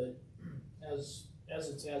there, but as it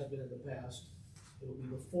has been in the past, it'll be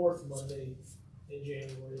the fourth Monday in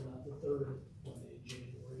January, not the third Monday in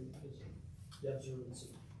January, because of the observance of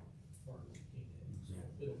Martin Luther King Day. So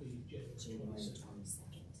it'll be January January 22nd.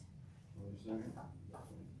 22nd.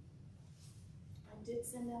 22nd? I did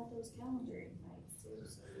send out those calendar invites too,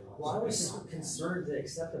 so you all. Well, I was should know. concerned to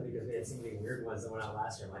accept them because we had so many weird ones that went out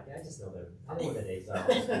last year. I'm like, I just know I know what the dates are.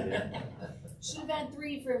 Should have had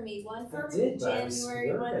 3 from me, one for I did, but I was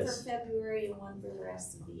January, one for nervous. February, and one for the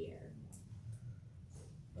rest of the year.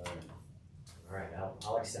 All right,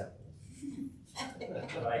 I'll accept them.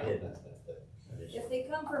 But I didn't. If they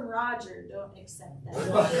come from Roger, don't accept them.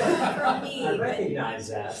 From me. I recognize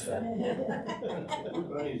that.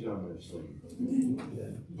 Everybody's on this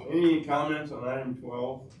thing. Any comments on item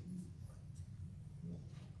 12?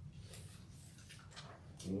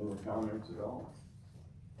 Any other comments at all?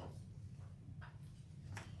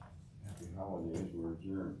 Happy holidays, we're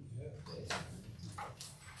adjourned.